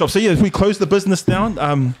 Good job. So yeah, we closed the business down,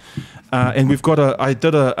 and we've got I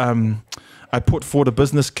did a I put forward a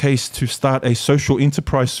business case to start a social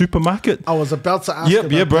enterprise supermarket. I was about to ask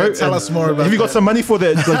Yep, yeah, bro. that. Tell us more about Have you got that. some money for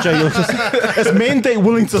that, Jay? Is Mandate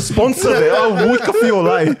willing to sponsor that? Oh, look, I feel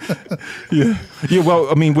like. Yeah. Yeah, well,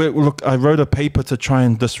 I mean, look, I wrote a paper to try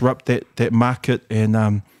and disrupt that market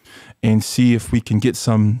and see if we can get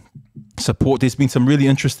some support. There's been some really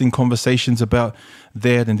interesting conversations about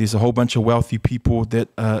that, and there's a whole bunch of wealthy people that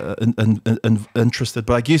are interested.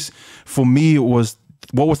 But I guess for me, it was,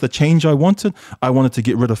 what was the change I wanted? I wanted to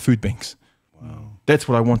get rid of food banks. Wow. That's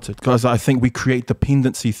what I wanted, because I think we create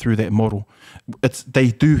dependency through that model. They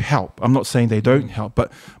do help. I'm not saying they don't help,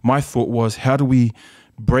 but my thought was, how do we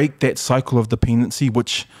break that cycle of dependency,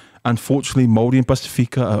 which unfortunately Māori and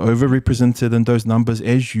Pasifika are overrepresented in those numbers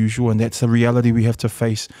as usual, and that's a reality we have to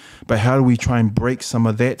face. But how do we try and break some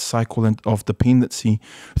of that cycle of dependency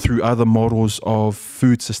through other models of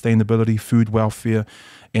food sustainability, food welfare,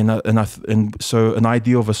 and so an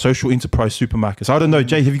idea of a social enterprise supermarket. So I don't know,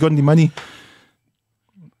 Jay, have you got any money?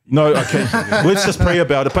 No, okay. Let's just pray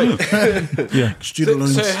about it. But yeah. Student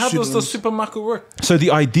loans. So how student does the loans. supermarket work? So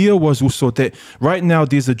the idea was also that right now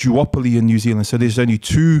there's a duopoly in New Zealand. So there's only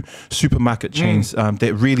 2 supermarket chains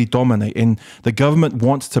that really dominate. And the government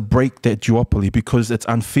wants to break that duopoly because it's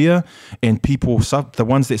unfair, and people, the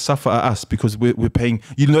ones that suffer are us, because we're paying,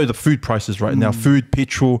 you know, the food prices right now, food,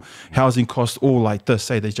 petrol, housing costs, all like this,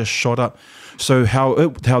 they just shot up. So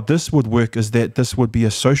how this would work is that this would be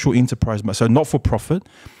a social enterprise, so not for profit.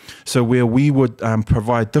 So where we would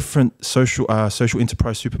provide different social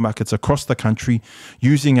enterprise supermarkets across the country,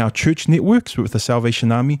 using our church networks with the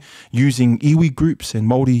Salvation Army, using iwi groups and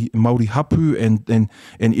Māori hapu and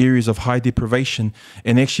areas of high deprivation,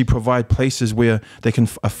 and actually provide places where they can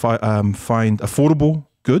find affordable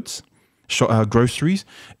goods, groceries,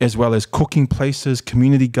 as well as cooking places,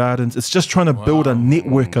 community gardens. It's just trying to build a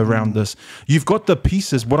network around this. You've got the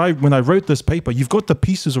pieces. When I wrote this paper, you've got the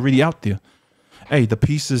pieces already out there. The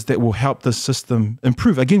pieces that will help the system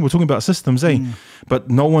improve. Again, we're talking about systems, but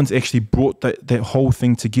no one's actually brought that whole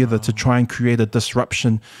thing together to try and create a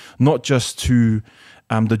disruption, not just to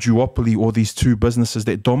the duopoly or these 2 businesses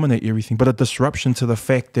that dominate everything, but a disruption to the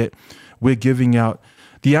fact that we're giving out.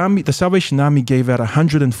 The Salvation Army gave out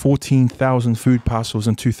 114,000 food parcels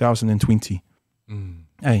in 2020.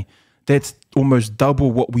 That's almost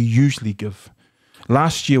double what we usually give.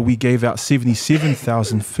 Last year, we gave out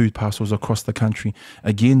 77,000 food parcels across the country.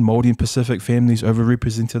 Again, Māori and Pacific families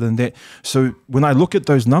overrepresented in that. So when I look at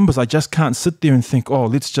those numbers, I just can't sit there and think, oh,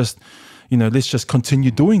 let's just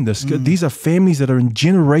continue doing this. These are families that are in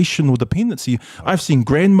generational dependency. I've seen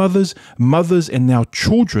grandmothers, mothers, and now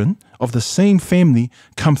children of the same family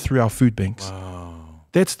come through our food banks. Wow.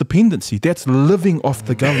 That's dependency. That's living off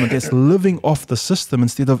the government. That's living off the system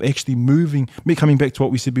instead of actually moving, coming back to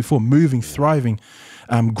what we said before, moving, thriving,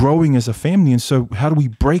 growing as a family. And so how do we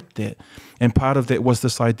break that? And part of that was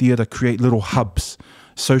this idea to create little hubs,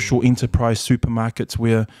 social enterprise supermarkets,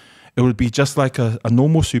 where it would be just like a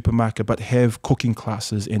normal supermarket, but have cooking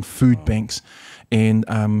classes and food banks and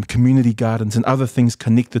community gardens and other things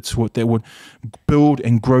connected to it that would build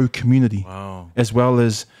and grow community, as well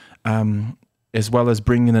as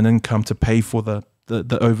bring in an income to pay for the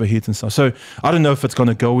overheads and stuff. So I don't know if it's going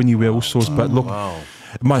to go anywhere, all sorts, but look,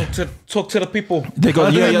 Talk to the people. They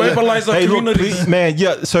got mobilize our communities. Look,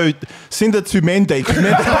 man, so send it to Mandate.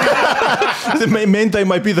 Mandate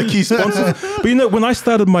might be the key sponsor. But when I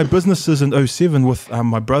started my businesses in 07 with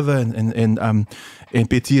my brother and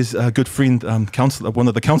Betty's good friend, counselor, one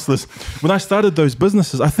of the counselors, when I started those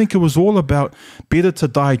businesses, I think it was all about better to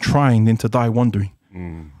die trying than to die wandering.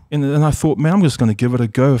 And I thought, man, I'm just going to give it a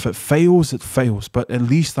go. If it fails, it fails. But at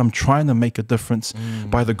least I'm trying to make a difference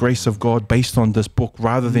by the grace of God based on this book,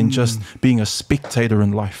 rather than just being a spectator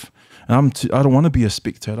in life. And I don't want to be a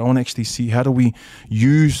spectator. I want to actually see, how do we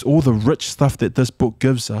use all the rich stuff that this book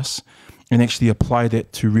gives us and actually apply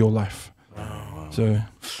that to real life. So,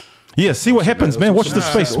 yeah, see what happens, man. Watch the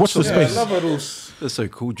space. Watch the space. I love it all. That's so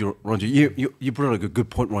cool, Ronji. You brought up a good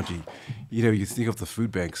point, Ronji. You think of the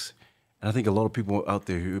food banks. And I think a lot of people out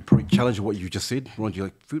there who are probably challenging what you just said, Ronji,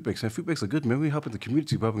 like food banks. And food banks are good, man. We're helping the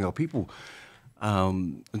community, we're helping our people.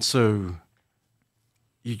 And so,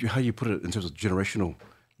 how you put it in terms of generational,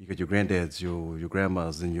 you got your granddads, your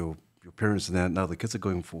grandmas, and your parents, and now the kids are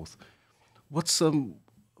going forth. What's one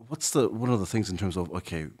of the things in terms of our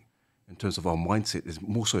mindset is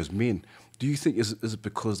more so as men? Do you think is it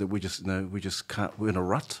because that we just can't, we're in a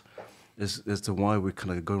rut, as to why we're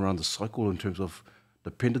kind of going around the cycle in terms of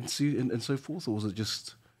dependency and so forth, or was it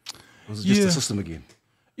just the system again?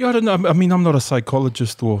 Yeah, I don't know. I mean, I'm not a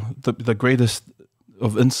psychologist or the greatest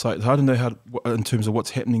of insight. I don't know how in terms of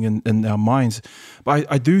what's happening in our minds, but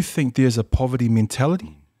I do think there's a poverty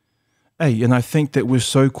mentality. Hey, and I think that we're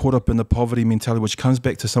so caught up in the poverty mentality, which comes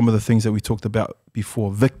back to some of the things that we talked about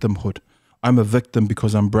before, victimhood. I'm a victim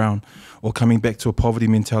because I'm brown, or coming back to a poverty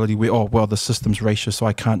mentality where, oh, well, the system's racist, so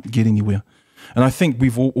I can't get anywhere. And I think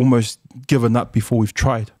we've almost given up before we've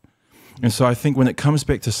tried. And so I think when it comes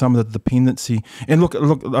back to some of the dependency, and look,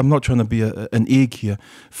 I'm not trying to be an egg here.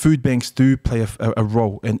 Food banks do play a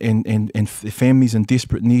role, and families in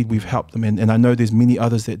desperate need, we've helped them. And I know there's many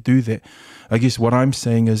others that do that. I guess what I'm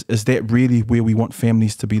saying is that really where we want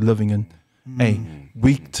families to be living in?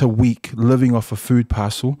 Week to week, living off a food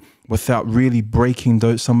parcel without really breaking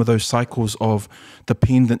some of those cycles of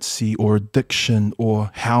dependency or addiction or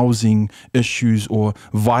housing issues or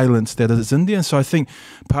violence that is in there. And so I think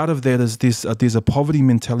part of that is there's a poverty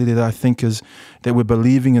mentality that I think is that we're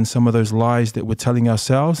believing in some of those lies that we're telling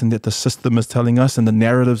ourselves and that the system is telling us and the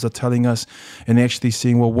narratives are telling us, and actually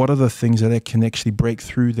seeing, well, what are the things that can actually break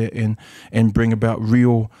through that and bring about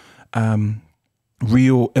real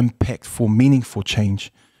impact for meaningful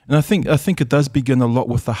change. And I think it does begin a lot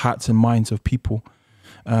with the hearts and minds of people.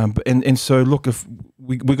 And so, look, if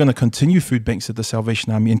we're going to continue food banks at the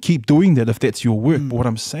Salvation Army and keep doing that if that's your work. But what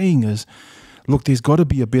I'm saying is, look, there's got to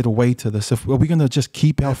be a better way to this. If are we going to just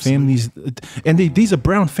keep our families, and these are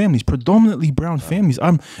brown families, predominantly brown families.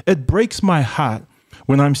 It breaks my heart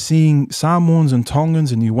when I'm seeing Samoans and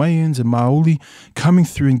Tongans and Niueans and Maoli coming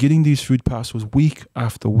through and getting these food parcels week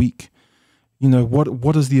after week. You know,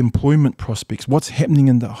 what is the employment prospects? What's happening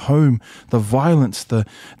in the home? The violence, the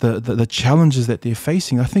challenges that they're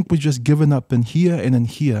facing. I think we've just given up in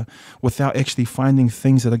here without actually finding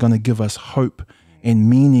things that are going to give us hope and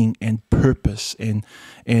meaning and purpose and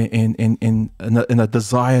a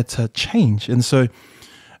desire to change. And so,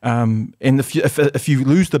 and if you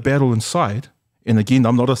lose the battle inside, and again,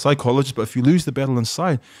 I'm not a psychologist, but if you lose the battle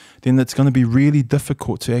inside, then it's going to be really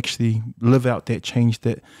difficult to actually live out that change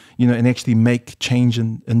that, you know, and actually make change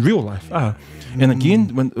in real life. And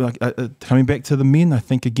again, when coming back to the men, I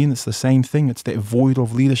think again, it's the same thing. It's that void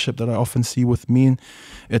of leadership that I often see with men.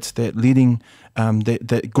 It's that leading,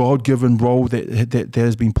 that God-given role that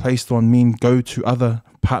has been placed on men go to other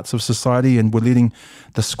parts of society, and we're letting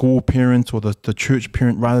the school parent or the church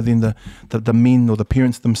parent rather than the men or the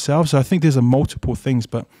parents themselves. So I think there's multiple things,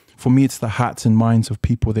 but for me, it's the hearts and minds of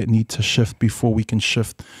people that need to shift before we can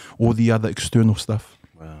shift all the other external stuff.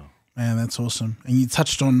 Wow. Man, that's awesome. And you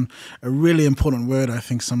touched on a really important word, I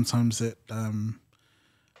think, sometimes that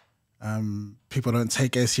people don't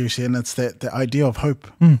take as seriously, and it's the idea of hope.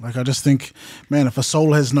 Like, I just think, man, if a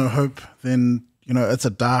soul has no hope, then, you know, it's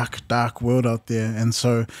a dark, dark world out there. And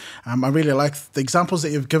so I really like the examples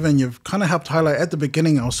that you've given. You've kind of helped highlight at the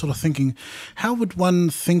beginning. I was sort of thinking, how would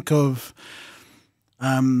one think of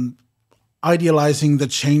idealizing the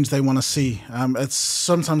change they want to see? It's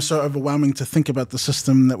sometimes so overwhelming to think about the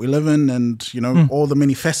system that we live in and, you know, all the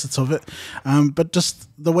many facets of it. But just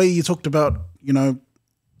the way you talked about, you know,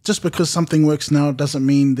 just because something works now doesn't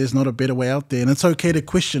mean there's not a better way out there. And it's okay to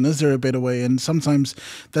question, is there a better way? And sometimes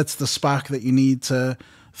that's the spark that you need to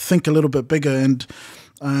think a little bit bigger. And,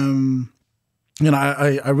 you know,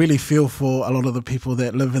 I really feel for a lot of the people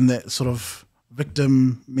that live in that sort of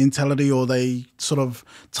victim mentality, or they sort of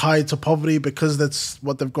tied to poverty because that's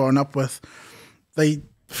what they've grown up with. They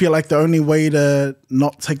feel like the only way to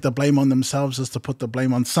not take the blame on themselves is to put the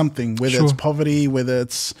blame on something, whether it's poverty, whether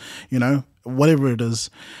it's, you know, whatever it is.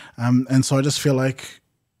 And so I just feel like,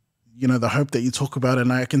 you know, the hope that you talk about,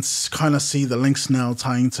 and I can kind of see the links now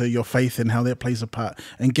tying to your faith and how that plays a part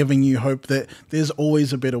and giving you hope that there's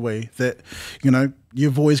always a better way, that, you know,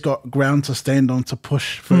 you've always got ground to stand on to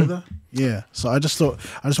push further. Yeah. So I just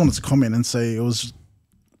wanted to comment and say it was,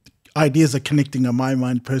 ideas are connecting in my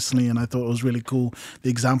mind personally, and I thought it was really cool, the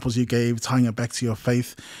examples you gave, tying it back to your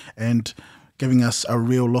faith and giving us a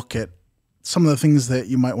real look at some of the things that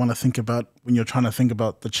you might want to think about when you're trying to think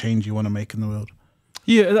about the change you want to make in the world.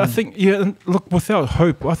 Yeah, I think, and look, without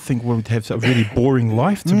hope, I think we'd have a really boring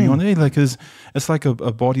life, to be honest. Like, it's like a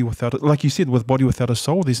body without, like you said, with body without a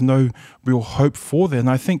soul, there's no real hope for that. And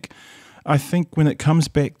I think when it comes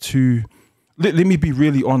back to, let me be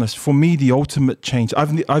really honest, for me, the ultimate change,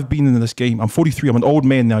 I've been in this game, I'm 43, I'm an old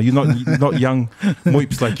man now, you're not young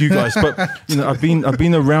moips like you guys, but, you know, I've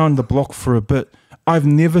been around the block for a bit. I've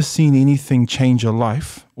never seen anything change a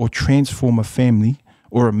life or transform a family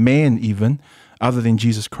or a man even, other than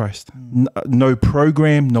Jesus Christ. No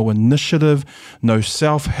program, no initiative, no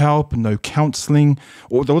self-help, no counseling.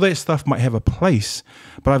 All that stuff might have a place,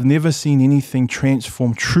 but I've never seen anything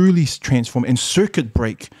truly transform and circuit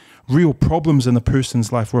break real problems in a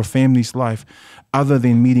person's life or a family's life other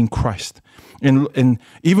than meeting Christ. And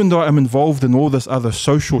even though I'm involved in all this other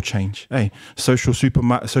social change, social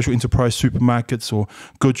enterprise supermarkets or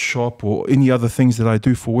good shop or any other things that I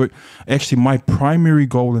do for work, actually my primary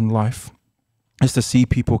goal in life is to see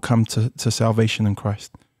people come to salvation in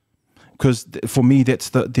Christ. Because for me, that's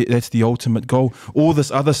the ultimate goal. All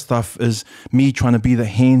this other stuff is me trying to be the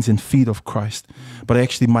hands and feet of Christ. But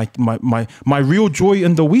actually, my real joy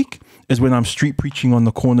in the week is when I'm street preaching on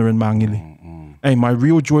the corner in Mangili. Hey, my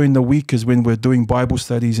real joy in the week is when we're doing Bible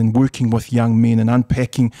studies and working with young men and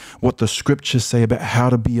unpacking what the scriptures say about how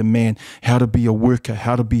to be a man, how to be a worker,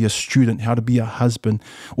 how to be a student, how to be a husband,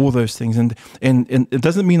 all those things. And it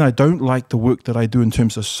doesn't mean I don't like the work that I do in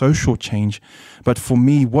terms of social change, but for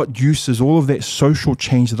me, what use is all of that social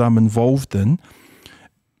change that I'm involved in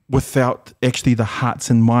without actually the hearts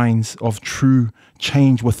and minds of true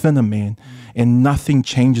change within a man? And nothing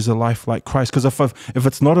changes a life like Christ. Because if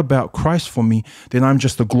it's not about Christ for me, then I'm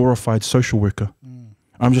just a glorified social worker.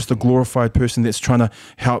 I'm just a glorified person that's trying to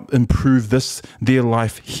help improve their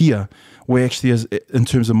life here, where actually, in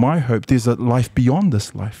terms of my hope, there's a life beyond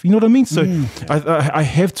this life. You know what I mean? So I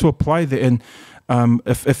have to apply that. And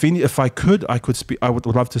if I could I would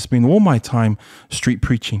love to spend all my time street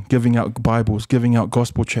preaching, giving out Bibles, giving out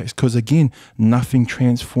gospel tracts. Because again, nothing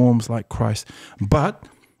transforms like Christ. But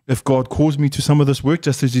if God calls me to some of this work,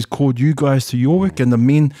 just as He's called you guys to your work, and the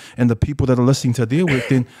men and the people that are listening to their work,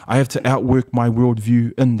 then I have to outwork my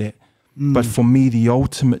worldview in that. But for me, the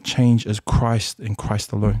ultimate change is Christ and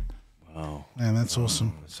Christ alone. Wow, Man, that's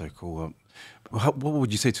awesome. That's so cool. What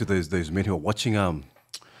would you say to those men who are watching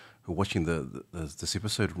this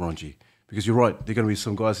episode, Ronji? Because you're right, there are going to be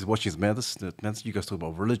some guys who's watching this, man, you guys talk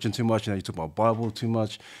about religion too much, and you talk about Bible too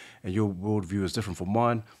much, and your worldview is different from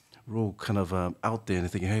mine. We're all kind of out there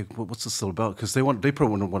and thinking, hey, what's this all about? Because they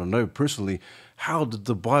probably want to know personally, how did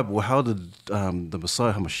the Bible, how did the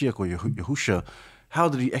Messiah, Hamashiach, or Yahusha, how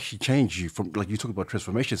did he actually change you from, like you talk about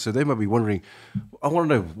transformation? So they might be wondering, I want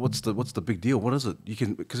to know, what's the big deal? What is it?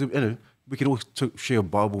 Because we can all share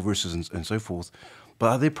Bible verses and so forth,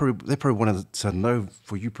 but they probably wanted to know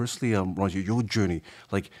for you personally, Ronji, your journey,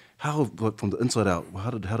 like how, like from the inside out,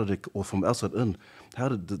 how did it, or from outside in, how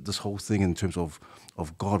did this whole thing in terms of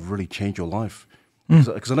God really change your life?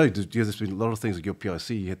 Because I know there's been a lot of things like your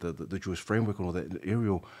PIC, you had the Jewish framework and all that,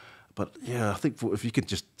 Ariel. But yeah, I think if you could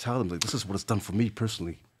just tell them, like, this is what it's done for me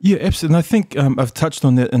personally. Yeah, absolutely. And I think I've touched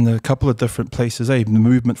on that in a couple of different places. The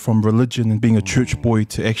movement from religion and being a church boy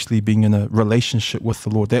to actually being in a relationship with the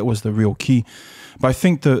Lord. That was the real key. But I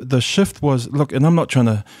think the shift was, look, and I'm not trying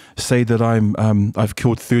to say that I've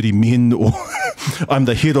killed 30 men or I'm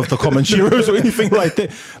the head of the common shearers or anything like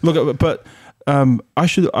that. Look, but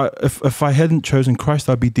if I hadn't chosen Christ,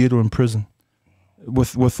 I'd be dead or in prison.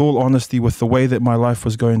 With all honesty, with the way that my life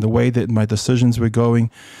was going, the way that my decisions were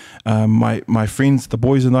going, my friends, the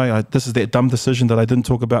boys and I, this is that dumb decision that I didn't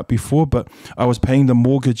talk about before, but I was paying the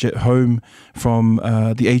mortgage at home from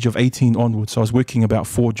the age of 18 onwards. So I was working about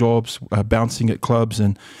 4 jobs, bouncing at clubs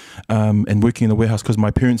and working in the warehouse because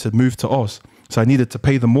my parents had moved to Oz. So I needed to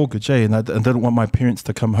pay the mortgage, and I didn't want my parents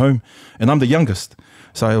to come home. And I'm the youngest.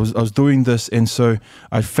 So I was doing this, and so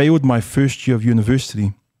I failed my first year of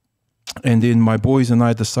university. And then my boys and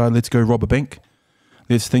I decided, let's go rob a bank.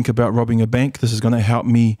 Let's think about robbing a bank. This is going to help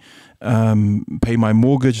me pay my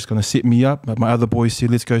mortgage. It's going to set me up. But my other boys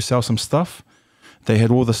said, let's go sell some stuff. They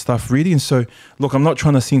had all the stuff ready. And so, look, I'm not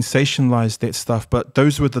trying to sensationalize that stuff, but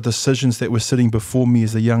those were the decisions that were sitting before me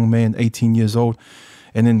as a young man, 18 years old.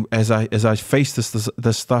 And then as I faced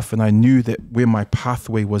this stuff and I knew that where my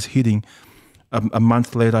pathway was heading, a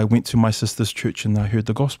month later, I went to my sister's church and I heard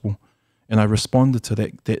the gospel. And I responded to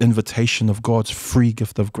that invitation of God's free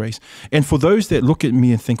gift of grace. And for those that look at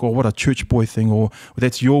me and think, oh, what a church boy thing, or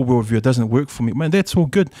that's your worldview, it doesn't work for me. Man, that's all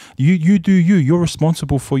good. You do you. You're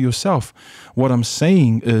responsible for yourself. What I'm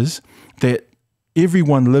saying is that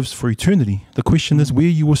everyone lives for eternity. The question is where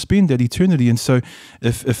you will spend that eternity. And so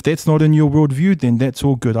if that's not in your worldview, then that's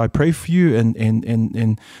all good. I pray for you.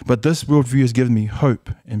 But this worldview has given me hope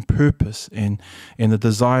and purpose and a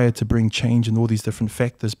desire to bring change and all these different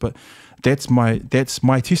factors. But that's my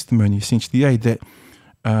testimony, essentially, that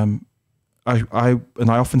I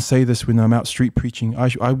often say this when I'm out street preaching,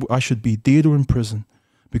 I should be dead or in prison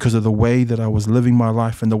because of the way that I was living my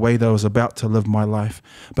life and the way that I was about to live my life.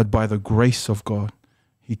 But by the grace of God,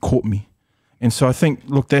 He caught me. And so I think,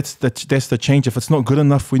 look, that's the change. If it's not good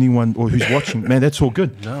enough for anyone or who's watching, man, that's all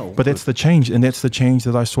good. No, but that's the change, and that's the change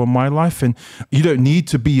that I saw in my life. And you don't need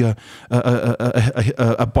to be a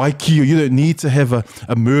bikie, or you don't need to have a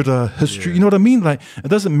murder history. You know what I mean? Like, it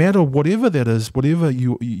doesn't matter whatever that is,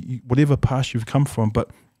 whatever past you've come from.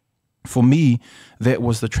 But for me, that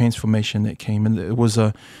was the transformation that came, and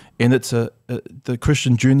the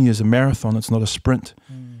Christian journey is a marathon. It's not a sprint.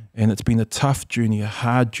 And it's been a tough journey, a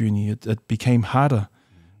hard journey. It became harder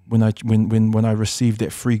when I received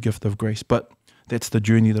that free gift of grace. But that's the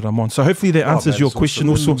journey that I'm on. So hopefully that answers your question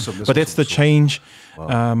also. But that's the change.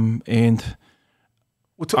 And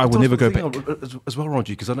I will never go back. As well, Ronji,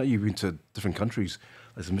 because I know you've been to different countries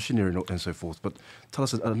as a missionary and so forth. But tell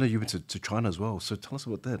us, I know you went to China as well. So tell us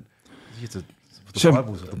about that. You had to,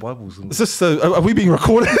 the Bibles. Is this? Are we being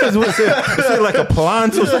recorded? is there like a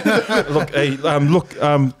plant? Or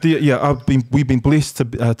we've been blessed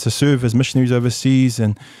to serve as missionaries overseas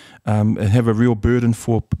and have a real burden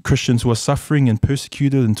for Christians who are suffering and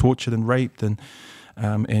persecuted and tortured and raped and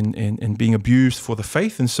being abused for the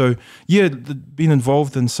faith. And so, being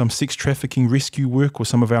involved in some sex trafficking rescue work with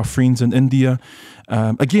some of our friends in India.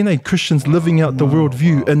 Again, Christians living out the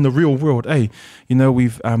worldview in the real world.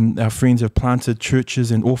 We've our friends have planted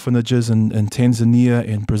churches and orphanages in Tanzania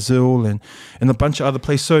and Brazil and a bunch of other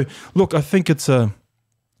places. So, look, I think it's a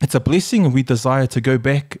blessing, and we desire to go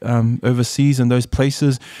back overseas in those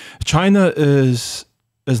places. China is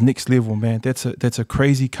next level, man. That's a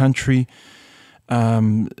crazy country.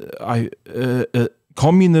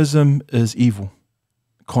 Communism is evil.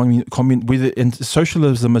 And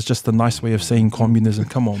socialism is just a nice way of saying communism.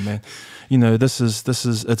 Come on, man.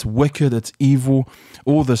 It's wicked, it's evil.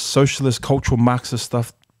 All the socialist, cultural, Marxist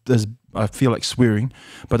stuff is, I feel like swearing,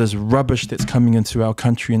 but is rubbish that's coming into our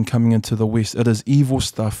country and coming into the West. It is evil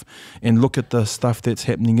stuff. And look at the stuff that's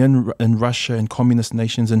happening in Russia and communist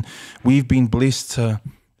nations. And we've been blessed to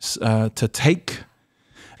take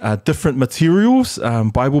different materials,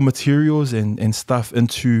 Bible materials and stuff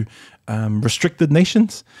into restricted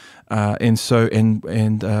nations, and that's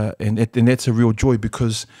a real joy,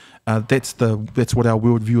 because that's what our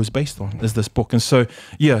worldview is based on, is this book. And so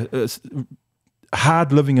it's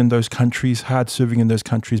hard living in those countries, hard serving in those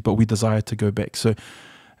countries, but we desire to go back. So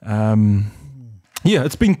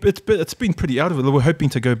it's been pretty out of it. We're hoping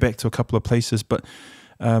to go back to a couple of places, but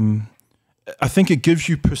I think it gives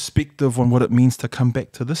you perspective on what it means to come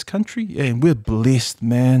back to this country. And we're blessed,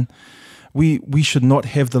 man. We should not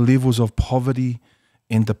have the levels of poverty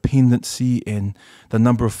and dependency and the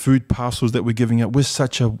number of food parcels that we're giving out. We're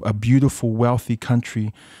such a beautiful, wealthy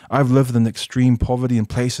country. I've lived in extreme poverty in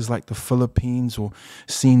places like the Philippines, or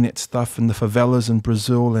seen that stuff in the favelas in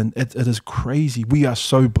Brazil, and it is crazy. We are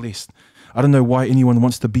so blessed. I don't know why anyone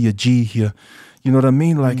wants to be a G here. You know what I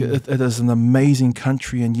mean? Like, it is an amazing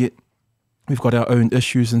country, and yet we've got our own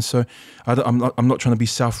issues. And so I'm not trying to be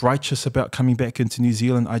self-righteous about coming back into New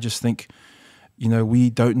Zealand. I just think, we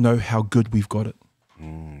don't know how good we've got it. So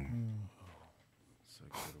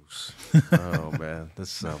close. Oh, man.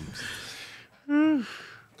 That's well,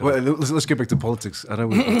 let's get back to politics. I know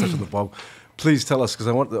we've touched on the Bible. Please tell us, because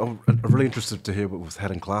I'm really interested to hear what was had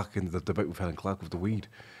in Clark, and the debate we've had in Clark with the weed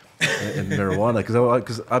and marijuana. Because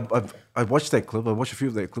I watched that clip. I watched a few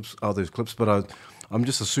of those clips, but I'm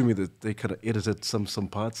just assuming that they kind of edited some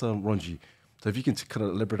parts, Ronji. So if you can kind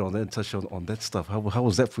of elaborate on that and touch on that stuff, how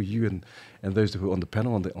was that for you and those who were on the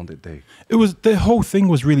panel on that day? The whole thing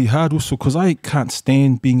was really hard also, because I can't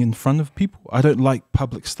stand being in front of people. I don't like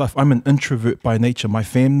public stuff. I'm an introvert by nature. My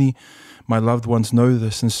family, my loved ones know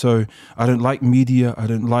this, and so I don't like media. I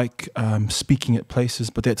don't like speaking at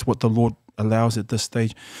places, but that's what the Lord allows at this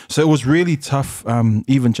stage. So it was really tough,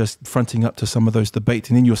 even just fronting up to some of those debates.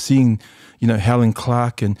 And then you're seeing, Helen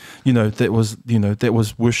Clark, and that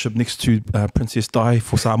was worship next to Princess Di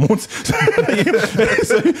for Samoans.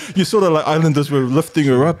 So you sort of like islanders were lifting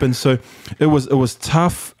her up, and so it was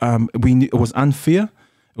tough. We knew it was unfair.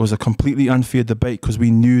 It was a completely unfair debate, because we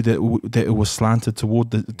knew that it was slanted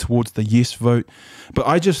towards the yes vote. But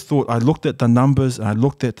I just thought, I looked at the numbers, I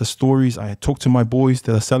looked at the stories, I talked to my boys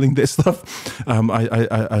that are selling that stuff.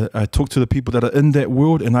 I talked to the people that are in that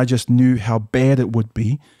world, and I just knew how bad it would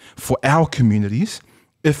be for our communities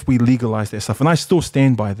if we legalized that stuff. And I still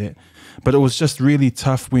stand by that. But it was just really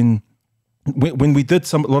tough when we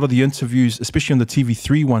did a lot of the interviews, especially on the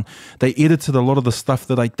TV3 one. They edited a lot of the stuff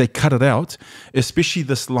that they cut it out, especially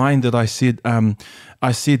this line that I said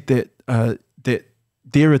that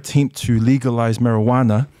their attempt to legalize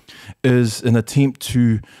marijuana is an attempt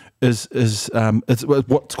to is it's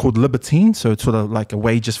what's called libertine. So it's sort of like a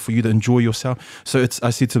way just for you to enjoy yourself. So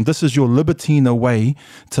I said to him, this is your libertine way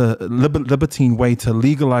to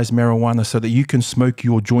legalize marijuana so that you can smoke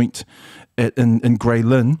your joint in Grey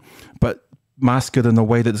Lynn, but mask it in a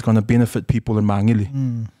way that is going to benefit people in Mangili.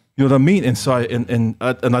 You know what I mean? And so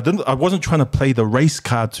I wasn't trying to play the race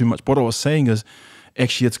card too much. What I was saying is,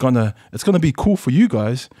 actually, it's gonna be cool for you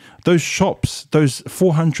guys. Those shops, those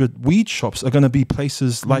 400 weed shops, are gonna be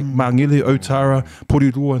places like Mangili, Otara,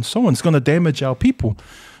 Porirua, and so on. It's gonna damage our people.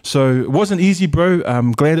 So it wasn't easy, bro.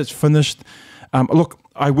 I'm glad it's finished. Look,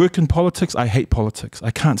 I work in politics. I hate politics.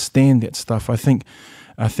 I can't stand that stuff. I think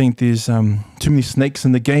there's too many snakes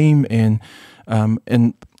in the game, and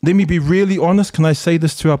let me be really honest. Can I say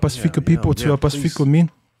this to our Pasifika people, to our Pasifika men?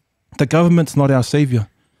 The government's not our savior.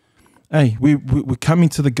 Hey, we're coming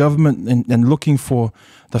to the government and looking for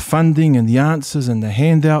the funding and the answers and the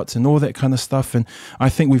handouts and all that kind of stuff. And I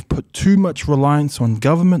think we've put too much reliance on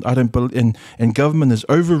government. I don't believe, and government has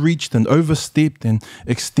overreached and overstepped and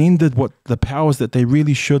extended what the powers that they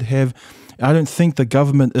really should have. I don't think the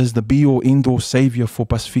government is the be-all, end-all savior for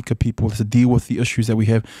Pasifika people to deal with the issues that we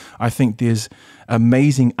have. I think there's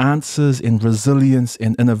amazing answers and resilience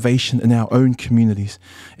and innovation in our own communities.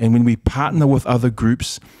 And when we partner with other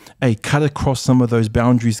groups, cut across some of those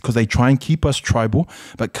boundaries, because they try and keep us tribal,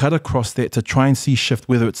 but cut across that to try and see shift,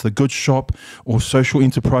 whether it's the good shop or social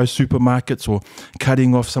enterprise supermarkets or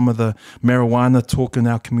cutting off some of the marijuana talk in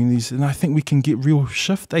our communities. And I think we can get real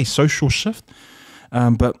shift, social shift.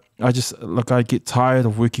 But I get tired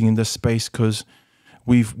of working in this space because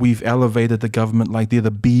we've elevated the government like they're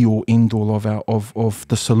the be or end all of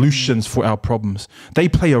the solutions for our problems. They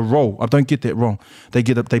play a role. I don't get that wrong. They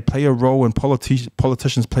play a role, and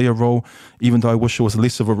politicians play a role, even though I wish it was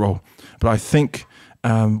less of a role. But I think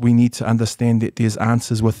we need to understand that there's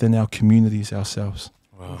answers within our communities ourselves.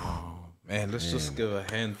 Wow, man, let's just give a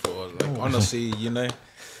hand for, like, honestly, you know.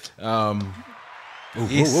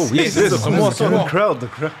 The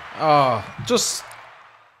crowd. Just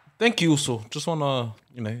thank you also. Just wanna,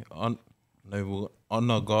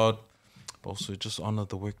 honor God, but also just honor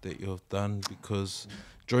the work that you've done, because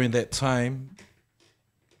during that time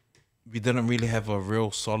we didn't really have a real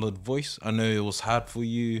solid voice. I know it was hard for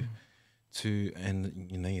you and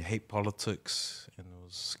you hate politics, and it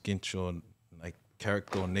was against your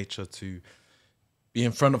character or nature to be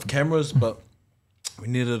in front of cameras, but we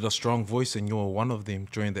needed a strong voice, and you were one of them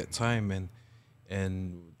during that time.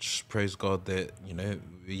 And just praise God that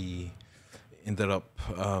we ended up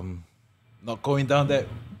not going down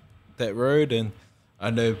that road. And I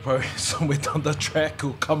know probably somewhere down the track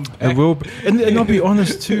will come back. It will be. And I'll be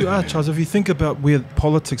honest too, Charles, if you think about where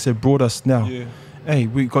politics have brought us now,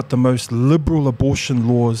 we've got the most liberal abortion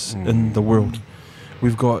laws in the world.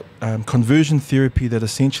 We've got conversion therapy that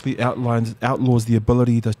essentially outlaws the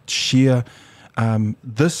ability to share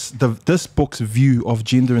this book's view of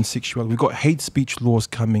gender and sexuality. We've got hate speech laws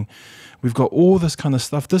coming. We've got all this kind of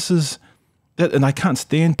stuff. This is that, and I can't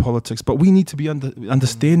stand politics, but we need to be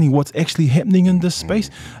understanding what's actually happening in this space.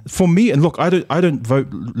 For me, and look, I don't vote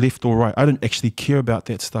left or right. I don't actually care about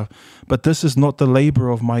that stuff. But this is not the labor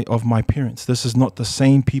of my parents. This is not the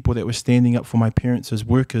same people that were standing up for my parents as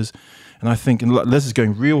workers. And I think, and this is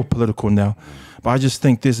going real political now, but I just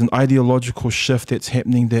think there's an ideological shift that's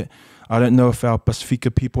happening that I don't know if our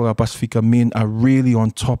Pasifika people, our Pasifika men are really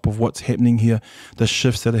on top of what's happening here, the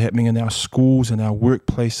shifts that are happening in our schools and our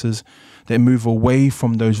workplaces that move away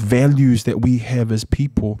from those values that we have as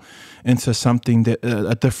people into something that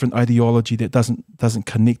a different ideology that doesn't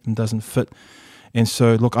connect and doesn't fit. And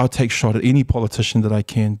so, look, I'll take shot at any politician that I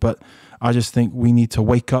can, but I just think we need to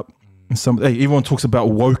wake up. Everyone talks about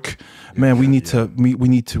woke, man. We need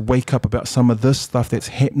to wake up about some of this stuff that's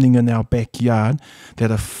happening in our backyard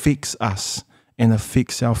that affects us and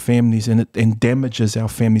affects our families and damages our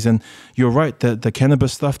families. And you're right, the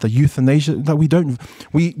cannabis stuff, the euthanasia, that we don't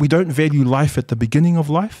value life at the beginning of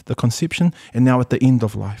life, the conception, and now at the end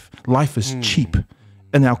of life. Life is cheap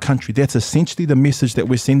in our country. That's essentially the message that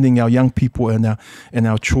we're sending our young people and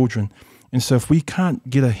our children. And so if we can't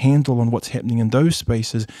get a handle on what's happening in those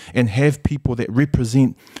spaces and have people that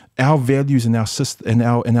represent our values and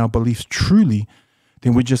our beliefs truly,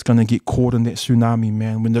 then we're just going to get caught in that tsunami,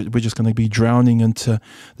 man. We're just going to be drowning into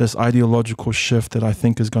this ideological shift that I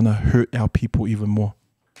think is going to hurt our people even more.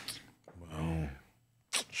 Wow.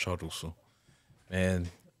 Shot also. Man,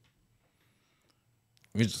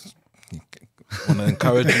 we just want to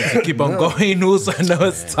encourage you to keep on going. Also, I know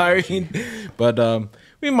it's tiring, but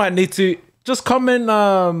we might need to just comment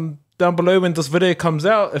down below when this video comes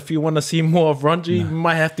out. If you want to see more of Ronji, we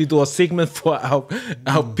might have to do a segment for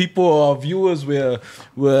our people, our viewers, where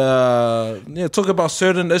talk about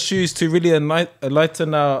certain issues to really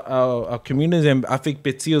enlighten our communities. And I think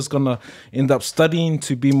Betty is gonna end up studying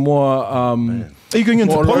to be more. Are you going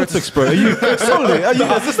into politics, bro? Are you? Sorry, are you?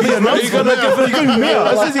 Is this the announcement? Are you going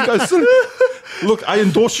me? Look, I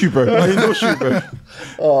endorse you, bro. I endorse you, bro.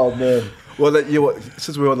 Oh man. Well,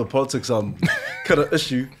 since we're on the politics kind of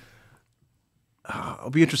issue, I'll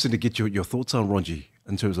be interested to get your thoughts on Ronji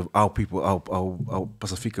in terms of our people, our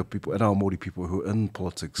Pasifika people, and our Māori people who are in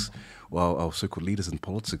politics, or our so-called leaders in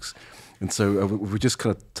politics. And so we just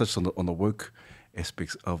kind of touched on the work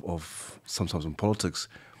aspects of sometimes in politics.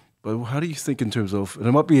 But how do you think in terms of, and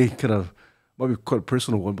it might be quite a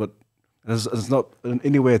personal one, but it's not in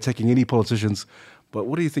any way attacking any politicians, but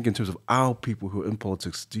what do you think in terms of our people who are in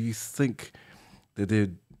politics? Do you think that they're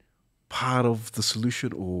part of the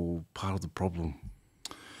solution or part of the problem?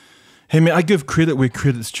 Hey man, I give credit where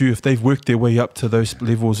credit's due. If they've worked their way up to those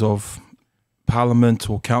levels of parliament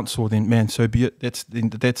or council, then man, so be it.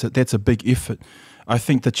 That's a big effort. I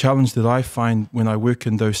think the challenge that I find when I work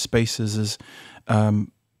in those spaces is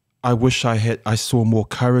I wish I saw more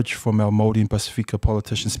courage from our Māori and Pasifika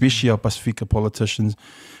politicians, especially our Pasifika politicians,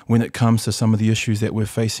 when it comes to some of the issues that we're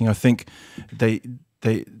facing. I think the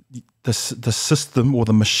system or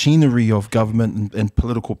the machinery of government and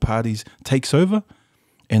political parties takes over,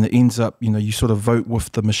 and it ends up, you sort of vote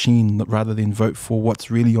with the machine rather than vote for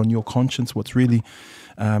what's really on your conscience, what's really,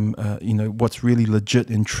 what's really legit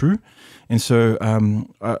and true. And so,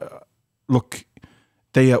 look,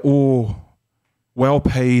 they are all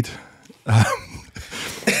well-paid,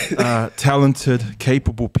 talented,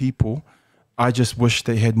 capable people. I just wish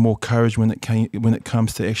they had more courage when it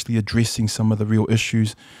comes to actually addressing some of the real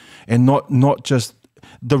issues, and not just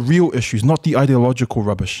the real issues, not the ideological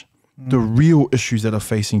rubbish. The real issues that are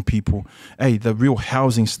facing people, the real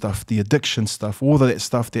housing stuff, the addiction stuff, all of that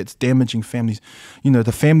stuff that's damaging families.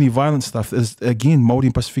 The family violence stuff is, again, Māori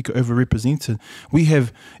and Pasifika overrepresented.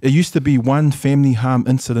 It used to be one family harm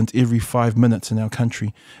incident every 5 minutes in our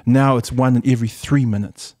country. Now it's one in every 3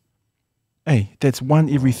 minutes. That's one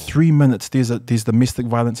every 3 minutes. There's domestic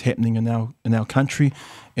violence happening in our country,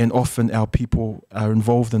 and often our people are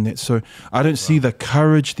involved in that. So I don't see the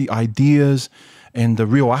courage, the ideas, and the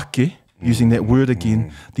real ake, using that word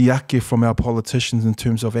again, the ake from our politicians in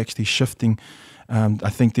terms of actually shifting. I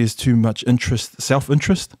think there's too much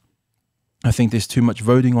self-interest. I think there's too much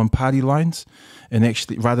voting on party lines, and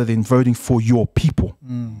actually rather than voting for your people.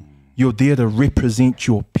 You're there to represent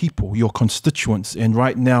your people, your constituents. And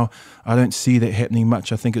right now, I don't see that happening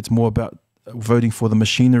much. I think it's more about voting for the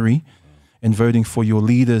machinery and voting for your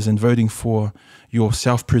leaders and voting for your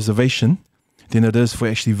self-preservation than it is for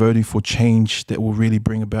actually voting for change that will really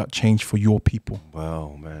bring about change for your people.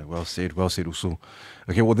 Wow, man. Well said also.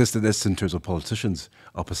 Okay, well, that's in terms of politicians,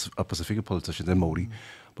 our Pasifika politicians and Māori.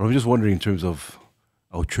 But I'm just wondering in terms of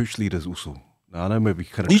our church leaders also. Now, I know maybe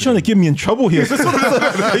kind of... Are you trying to get me in trouble here?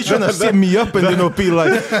 Are you trying to set me up and then it'll be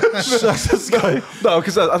like, shucks, this guy? No,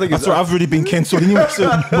 because I think it's... I've already been cancelled anyway, so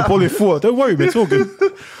don't worry, man, it's all good.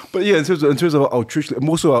 But yeah, in terms of our church, and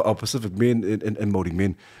also our Pacific men and Māori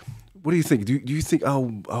men, what do you think? Do you think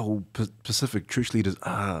our Pacific church leaders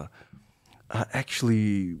are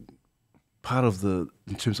actually part of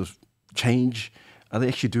in terms of change? Are they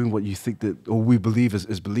actually doing what you think that, or we believe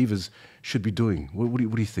as believers should be doing? What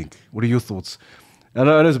do you think? What are your thoughts? I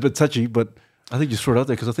know it's a bit touchy, but I think just throw it out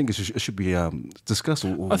there because I think it should be discussed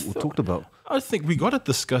or talked about. I think we got to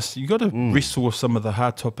discuss. You got to wrestle with some of the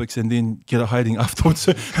hard topics and then get a hiding afterwards.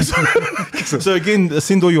 So again,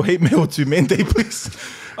 send all your hate mail to Monday, please.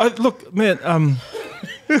 Look, man.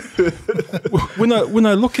 When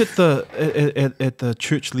I look at the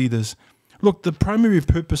church leaders, look, the primary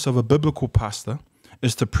purpose of a biblical pastor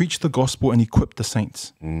is to preach the gospel and equip the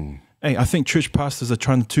saints. I think church pastors are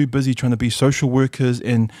too busy trying to be social workers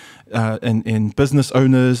and business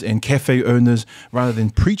owners and cafe owners rather than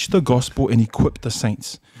preach the gospel and equip the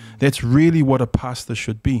saints. That's really what a pastor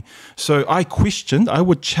should be. So I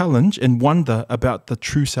would challenge and wonder about the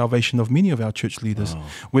true salvation of many of our church leaders,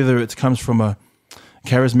 whether it comes from a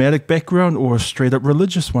charismatic background or a straight up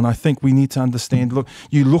religious one. I think we need to understand,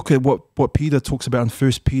 you look at what Peter talks about in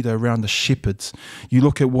 1 Peter around the shepherds. You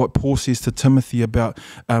look at what Paul says to Timothy about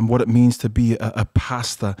what it means to be a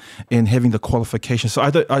pastor and having the qualifications. So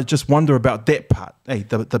I just wonder about that part,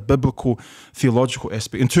 the biblical theological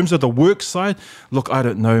aspect. In terms of the work side, look, I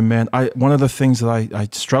don't know, man. One of the things that I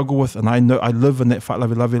struggle with, and I know I live in that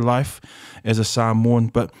lovely life as a Samoan,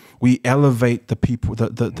 but we elevate the people,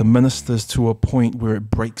 the ministers to a point where it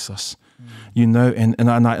breaks us. you know, and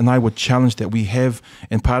I would challenge that we have,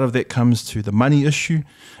 and part of that comes to the money issue,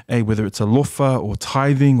 whether it's a lofa or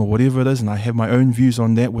tithing or whatever it is, and I have my own views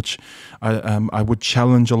on that, which I would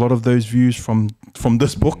challenge a lot of those views from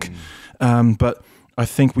this book, but I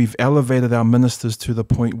think we've elevated our ministers to the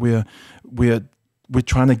point where we're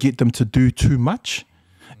trying to get them to do too much.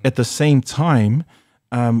 At the same time,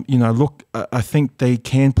 you know, look, I think they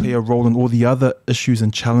can play a role in all the other issues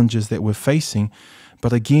and challenges that we're facing.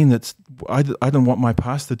 But again, I don't want my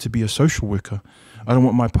pastor to be a social worker. I don't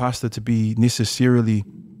want my pastor to be necessarily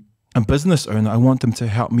a business owner. I want them to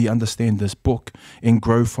help me understand this book and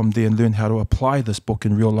grow from there and learn how to apply this book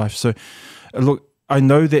in real life. So, look, I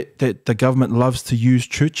know that the government loves to use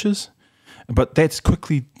churches, but that's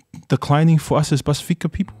quickly declining for us as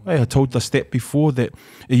Pasifika people. I told the stat before that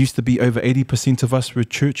it used to be over 80% of us were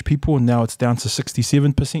church people, and now it's down to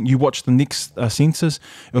 67%. You watch the next census,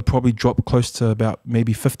 it'll probably drop close to about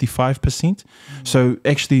maybe 55%. So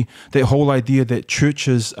actually, that whole idea that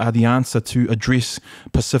churches are the answer to address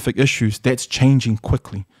Pacific issues, that's changing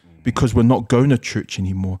quickly because we're not going to church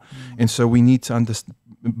anymore. And so we need to understand,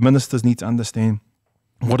 ministers need to understand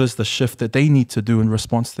what is the shift that they need to do in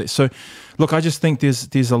response to that. So, look, I just think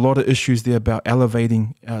there's a lot of issues there about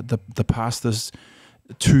elevating the pastors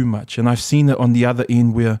too much. And I've seen it on the other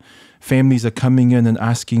end where families are coming in and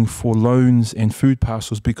asking for loans and food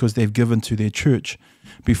parcels because they've given to their church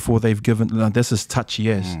before they've given. This is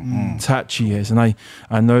touchy as. And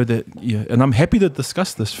I know that, yeah, and I'm happy to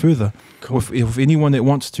discuss this further with anyone that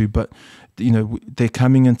wants to, but, you know, they're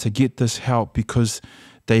coming in to get this help because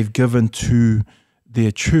they've given to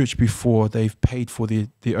their church before they've paid for their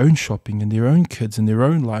own shopping and their own kids and their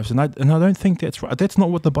own lives. And I don't think that's right. That's not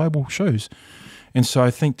what the Bible shows. And so I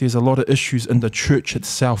think there's a lot of issues in the church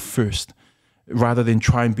itself first. Rather than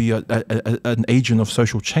try and be an agent of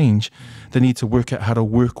social change, they need to work out how to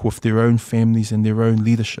work with their own families and their own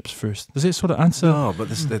leaderships first. Does that sort of answer? No, but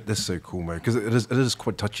that's so cool, mate, because it is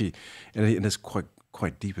quite touchy and it is quite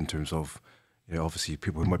deep in terms of, you know, obviously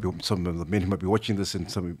people who might be, some of the men who might be watching this, and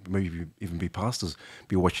some maybe even be pastors,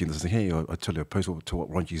 be watching this and saying, hey, I totally oppose to what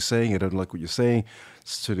Ronji is saying, I don't like what you're saying,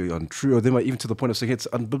 it's totally untrue, or they might even to the point of saying it's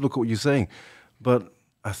unbiblical what you're saying. But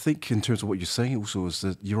I think in terms of what you're saying also is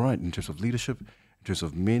that you're right in terms of leadership, in terms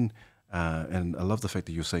of men, and I love the fact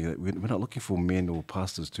that you're saying that we're not looking for men or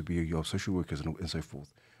pastors to be your social workers and so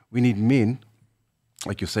forth. We need men,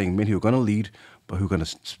 like you're saying, men who are going to lead, but who are going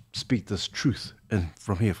to speak this truth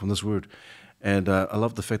from this word. And I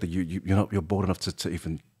love the fact that you're bold enough to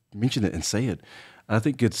even mention it and say it. And I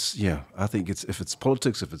think it's if it's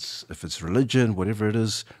politics, if it's religion, whatever it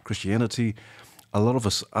is, Christianity, a lot of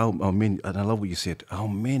us, our men, and I love what you said, our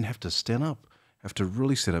men have to stand up, have to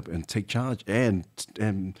really stand up and take charge and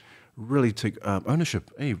really take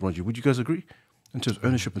ownership. Hey, Ronji, would you guys agree? In terms of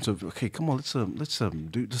ownership, in terms of, okay, come on, let's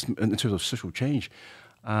do this in terms of social change.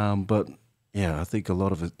 But yeah, I think a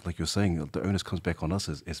lot of it, like you're saying, the onus comes back on us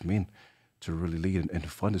as men to really lead and to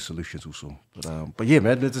find the solutions also. But yeah,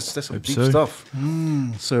 man, that's some deep stuff.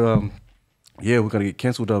 So yeah, we're gonna get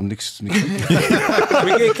cancelled next week. We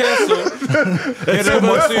get cancelled.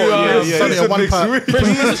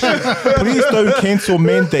 Please don't cancel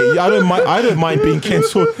Mandate. I don't mind being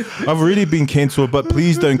cancelled. I've already been cancelled, but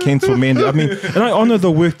please don't cancel Mandate. I mean, and I honour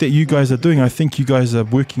the work that you guys are doing. I think you guys are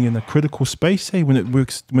working in a critical space, hey, when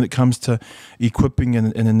it comes to equipping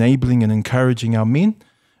and enabling and encouraging our men.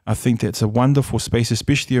 I think that's a wonderful space,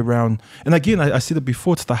 especially around, and again, I said it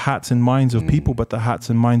before, it's the hearts and minds of people, but the hearts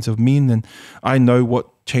and minds of men. And I know what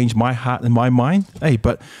changed my heart and my mind. Hey,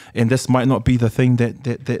 and this might not be the thing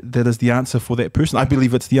that is the answer for that person. I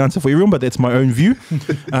believe it's the answer for everyone, but that's my own view.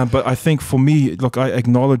 But I think for me, look, I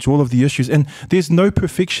acknowledge all of the issues, and there's no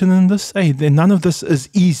perfection in this. Hey, none of this is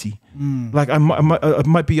easy. Like I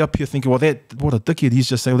might be up here thinking, well, what a dickhead. He's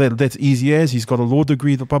just saying, well, that's easy as he's got a law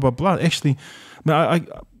degree, blah blah blah. Actually,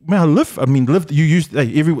 lived. You use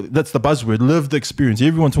that's the buzzword, lived experience.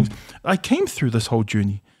 Everyone talks. I came through this whole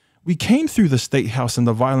journey. We came through the state house and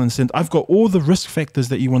the violence, and I've got all the risk factors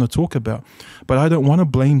that you want to talk about, but I don't want to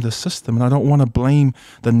blame the system, and I don't want to blame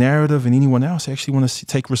the narrative and anyone else. I actually want to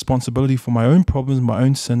take responsibility for my own problems, my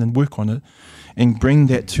own sin, and work on it, and bring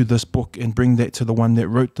that to this book and bring that to the one that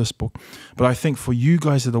wrote this book. But I think for you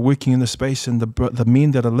guys that are working in the space and the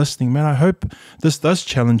men that are listening, man, I hope this does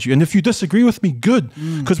challenge you. And if you disagree with me, good,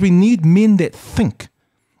 because we need men that think.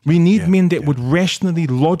 We need men that would rationally,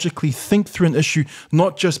 logically think through an issue,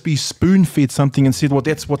 not just be spoon-fed something and said, well,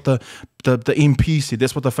 that's what the MP said,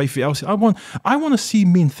 that's what the Faithful said. I want to see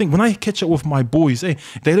men think. When I catch up with my boys, they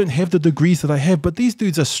don't have the degrees that I have, but these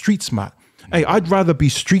dudes are street smart. Hey, I'd rather be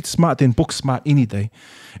street smart than book smart any day.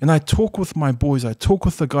 And I talk with my boys, I talk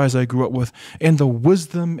with the guys I grew up with, and the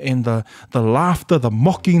wisdom and the laughter, the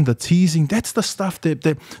mocking, the teasing, that's the stuff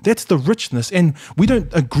that's the richness. And we don't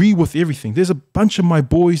agree with everything. There's a bunch of my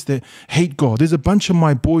boys that hate God. There's a bunch of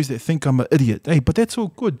my boys that think I'm an idiot. Hey, but that's all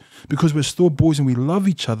good because we're still boys and we love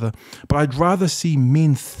each other. But I'd rather see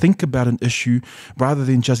men think about an issue rather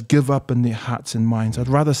than just give up in their hearts and minds. I'd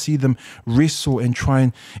rather see them wrestle and try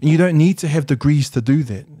and you don't need to have degrees to do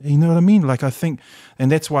that. You know what I mean? Like I think,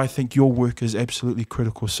 and that's why I think your work is absolutely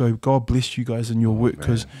critical. So God bless you guys in your work,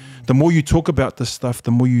 because the more you talk about this stuff, the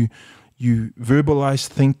more you verbalize,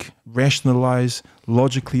 think, rationalize,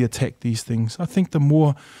 logically attack these things. I think the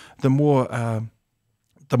more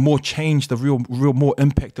change, the real more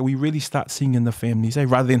impact that we really start seeing in the families,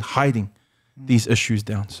 rather than hiding these issues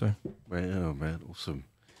down. So, man, awesome.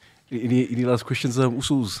 Any last questions,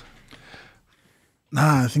 Usuls?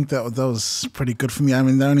 Nah, I think that was pretty good for me. I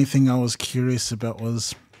mean, the only thing I was curious about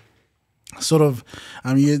was sort of,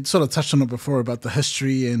 you sort of touched on it before about the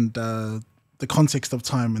history and the context of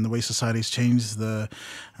time and the way society's changed, the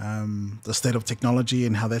state of technology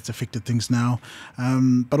and how that's affected things now.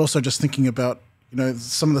 But also just thinking about,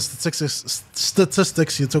 some of the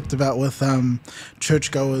statistics you talked about with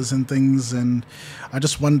churchgoers and things. And I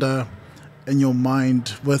just wonder, in your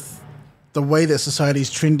mind, with the way that society is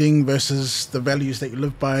trending versus the values that you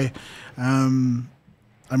live by, I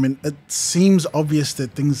mean, it seems obvious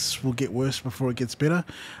that things will get worse before it gets better.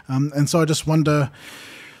 And so I just wonder,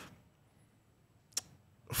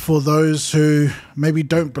 for those who maybe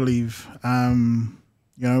don't believe,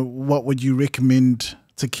 what would you recommend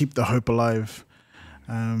to keep the hope alive?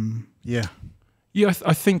 Yeah,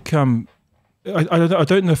 I think I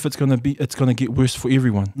don't know if it's going to get worse for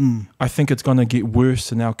everyone. I think it's going to get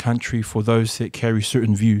worse in our country for those that carry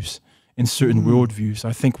certain views and certain worldviews.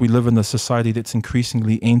 I think we live in a society that's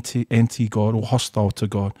increasingly anti-God or hostile to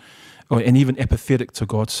God, and even apathetic to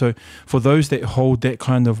God. So for those that hold that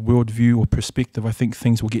kind of worldview or perspective, I think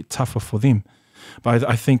things will get tougher for them. But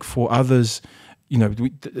I think for others,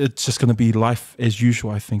 it's just going to be life as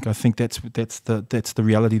usual. I think that's the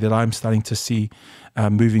reality that I'm starting to see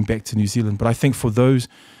moving back to New Zealand. But I think for those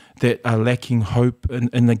that are lacking hope,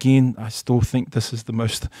 and again, I still think this is the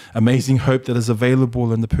most amazing hope that is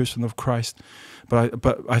available in the person of Christ.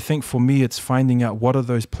 But I think for me, it's finding out what are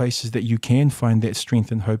those places that you can find that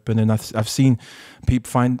strength and hope in. And I've seen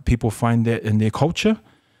people find that in their culture,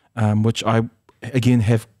 which I again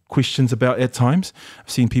have questions about at times. I've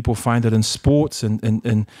seen people find it in sports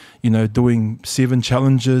and doing 7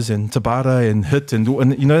 challenges and Tabata and HIIT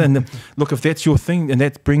and look, if that's your thing and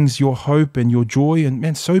that brings your hope and your joy, and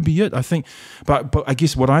man, so be it. I think, but I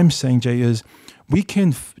guess what I'm saying, Jay, is we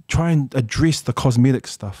can try and address the cosmetic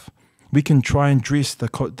stuff. We can try and address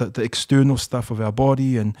the external stuff of our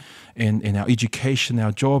body and our education,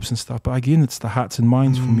 our jobs and stuff. But again, it's the hearts and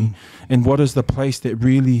minds for me. And what is the place that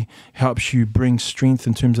really helps you bring strength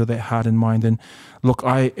in terms of that heart and mind? And look,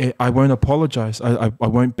 I won't apologize. I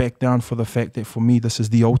won't back down for the fact that for me, this is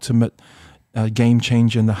the ultimate game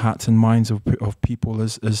changer in the hearts and minds of people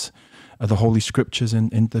is the Holy Scriptures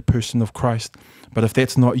and the person of Christ. But if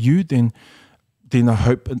that's not you, then I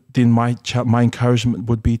hope, my encouragement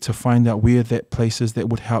would be to find out where that place is that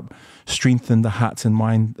would help strengthen the hearts and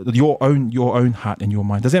mind, your own heart and your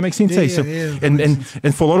mind. Does that make sense?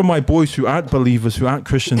 And for a lot of my boys who aren't believers, who aren't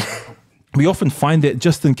Christians, we often find that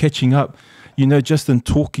just in catching up, just in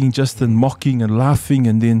talking, just in mocking and laughing,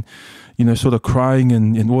 and then sort of crying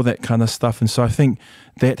and all that kind of stuff. And so I think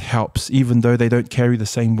that helps, even though they don't carry the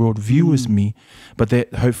same worldview as me, but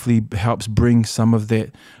that hopefully helps bring some of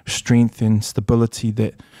that strength and stability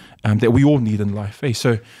that we all need in life. Hey,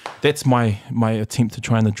 so that's my attempt to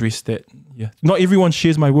try and address that. Yeah, not everyone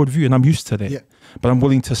shares my worldview, and I'm used to that. Yeah. But I'm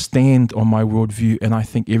willing to stand on my worldview, and I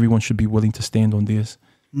think everyone should be willing to stand on theirs.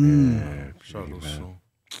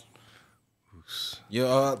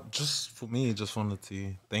 Yeah, just for me, just wanted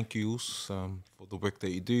to thank you for the work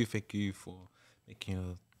that you do. Thank you for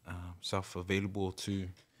making yourself available to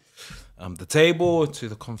the table, to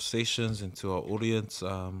the conversations, and to our audience.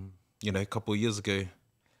 A couple of years ago,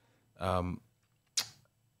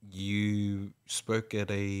 you spoke at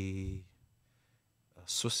a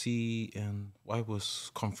Sussy and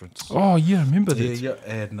Waiwas conference. Oh yeah, I remember that. Yeah,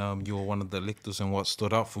 and you were one of the lectors, and what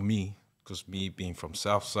stood out for me, because me being from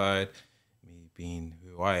Southside, being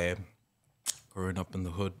who I am, growing up in the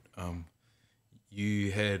hood,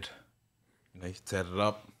 you had, you tatted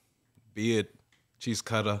up, beard, cheese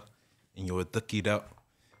cutter, and you were dickied out,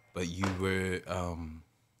 but you were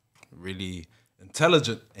really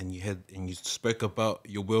intelligent, and you spoke about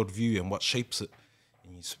your worldview and what shapes it.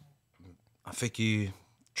 And I think you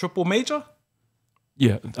triple major.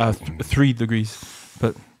 Yeah, 3 degrees,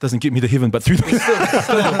 but doesn't get me to heaven. But 3 degrees.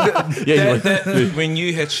 When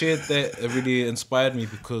you had shared that, it really inspired me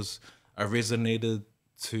because I resonated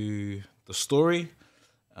to the story.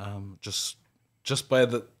 Just by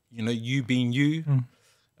the you being you.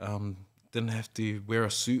 Didn't have to wear a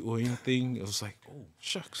suit or anything. It was like, oh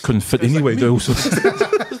shucks, couldn't fit anyway. Though, also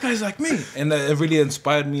this guy's like me, and it really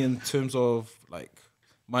inspired me in terms of like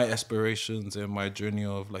my aspirations and my journey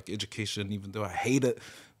of like education. Even though I hate it,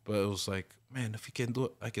 but it was like, man, if you can do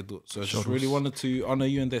it, I can do it. So I just really wanted to honor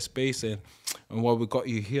you in that space, and while we got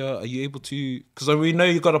you here, are you able to? Because we know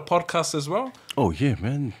you got a podcast as well. Oh yeah,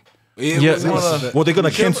 man. Yeah, well, they're gonna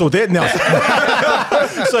cancel that now.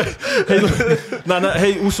 So,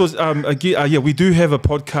 hey, also, again, we do have a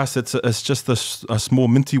podcast. It's just a small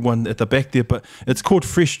minty one at the back there, but it's called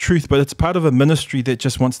Fresh Truth. But it's part of a ministry that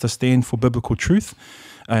just wants to stand for biblical truth.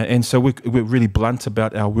 And so we're really blunt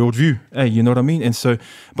about our worldview, you know what I mean? And so,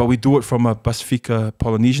 but we do it from a Pasifika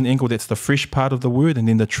Polynesian angle. That's the fresh part of the word, and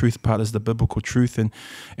then the truth part is the biblical truth. And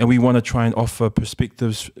we want to try and offer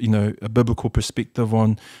perspectives, a biblical perspective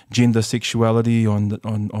on gender, sexuality, on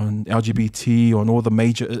LGBT, on all the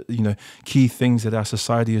major, key things that our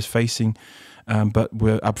society is facing. But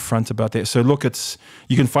we're upfront about that. So look,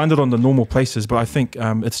 you can find it on the normal places, but I think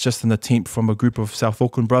it's just an attempt from a group of South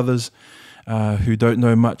Auckland brothers who don't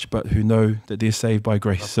know much, but who know that they're saved by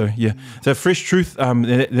grace. So yeah, so Fresh Truth,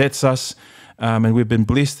 that's us, and we've been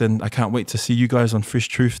blessed, and I can't wait to see you guys on Fresh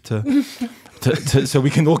Truth to so we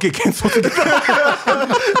can all get cancelled together.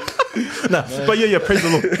 But yeah, praise the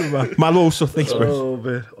Lord. My Lord, also thanks,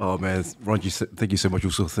 bro. Oh man, Ronji, thank you so much.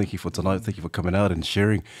 Also, thank you for tonight. Thank you for coming out and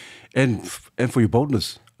sharing, and for your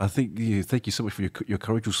boldness. I think thank you so much for your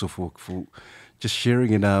courage, also for just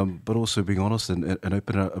sharing and but also being honest and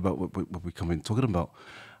open about what we come in talking about.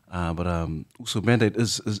 But also Mandate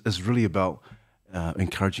is really about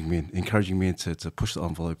encouraging men to push the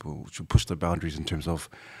envelope or to push the boundaries in terms of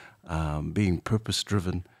being purpose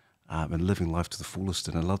driven and living life to the fullest.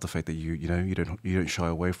 And I love the fact that you don't shy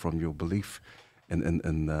away from your belief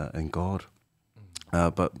in God.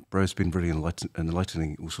 But bro, it's been really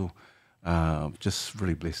enlightening also. Just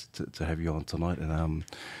really blessed to have you on tonight. And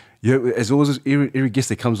as always, every guest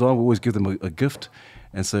that comes on, we always give them a gift.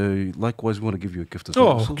 And so, likewise, we want to give you a gift as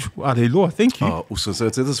well. Oh, Aleluia, thank you. Also, so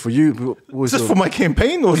this is for you. Is this for my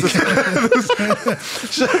campaign? Or is this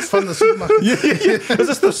from the supermarket? Yeah. Is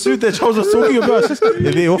this the suit that Charles was talking about?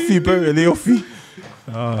 Ele ofi, bro. Ele ofi.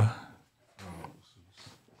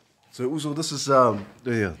 So also, this is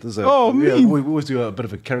mean. We always do a bit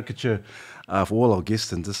of a caricature for all our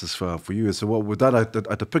guests, and this is for you. And so what we've done, I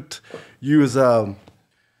depict you as kind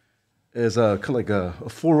of like a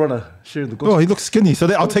forerunner sharing the gospel. Oh, he looks skinny.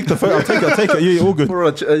 So I'll take the photo. I'll take it. Yeah, all good.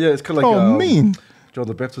 Yeah, it's kind of like mean. John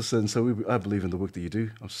the Baptist. And so I believe in the work that you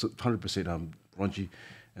do. I'm 100% Ronji.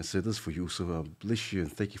 And so this is for you. So bless you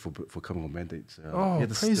and thank you for coming on Mandate. Praise the Lord.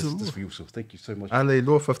 This is for you. So thank you so much.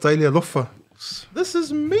 This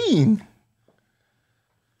is mean.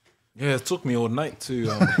 Yeah, it took me all night to.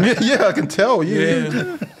 Yeah, I can tell.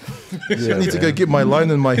 Yeah. I need to go get my line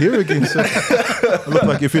in my hair again. So I look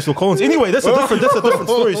like Vessel Collins. Anyway, that's a different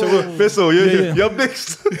story. So Vessel, you're up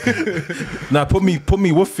next. Put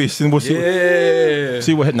me with Fess and we'll see.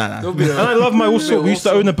 See what. Nah. And I love my also. We used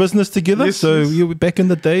to own a business together. Yes, so we were back in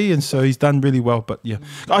the day, and so he's done really well. But yeah,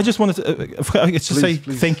 I just wanted to say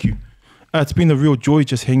thank you. It's been a real joy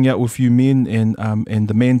just hanging out with you men and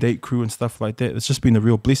the Mandate crew and stuff like that. It's just been a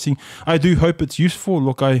real blessing. I do hope it's useful.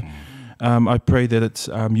 Look, I pray that it's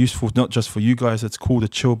useful not just for you guys. It's cool to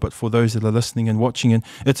chill, but for those that are listening and watching. And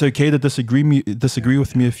it's okay to disagree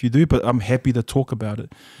with me if you do, but I'm happy to talk about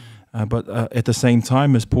it. But at the same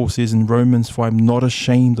time, as Paul says in Romans, for I'm not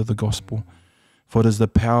ashamed of the gospel. For it is the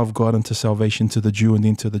power of God unto salvation to the Jew and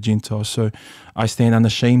then to the Gentile. So I stand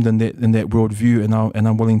unashamed in that worldview, and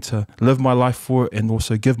I'm willing to live my life for it and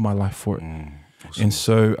also give my life for it. Awesome. And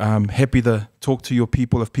so I'm happy to talk to your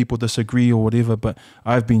people if people disagree or whatever. But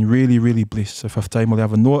I've been really, really blessed. So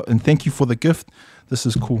and thank you for the gift. This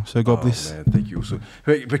is cool. So God bless. Man, thank you also.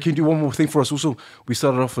 But can you do one more thing for us also? We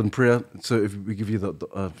started off in prayer. So if we give you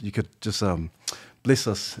you could just bless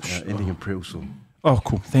us ending in prayer also. Oh,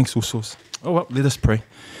 cool. Thanks, Usos. Oh, well, let us pray.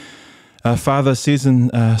 Father, says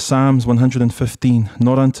in Psalms 115,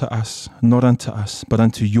 not unto us, but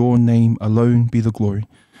unto your name alone be the glory.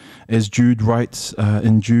 As Jude writes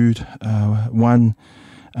in Jude 1,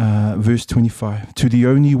 verse 25, to the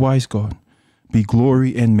only wise God be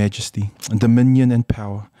glory and majesty, and dominion and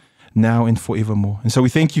power, now and forevermore. And so we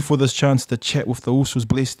thank you for this chance to chat with the Usos,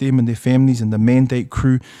 bless them and their families and the Mandate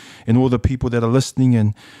crew and all the people that are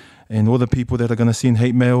listening. and all the people that are going to send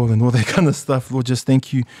hate mail and all that kind of stuff. Lord, just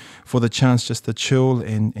thank you for the chance just to chill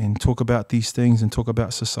and talk about these things and talk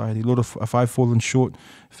about society. Lord, if I've fallen short,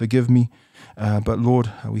 forgive me. But Lord,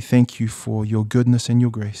 we thank you for your goodness and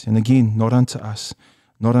your grace. And again, not unto us,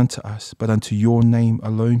 but unto your name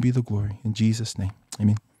alone be the glory. In Jesus' name,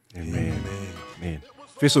 amen. Amen. Amen.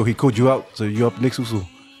 Feso, he called you out, so you're up next also.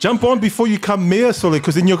 Jump on before you come mayor, Sole,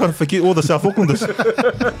 because then you're going to forget all the South Aucklanders.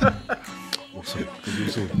 Awesome.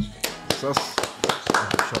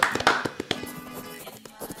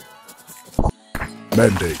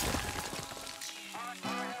 Mandate.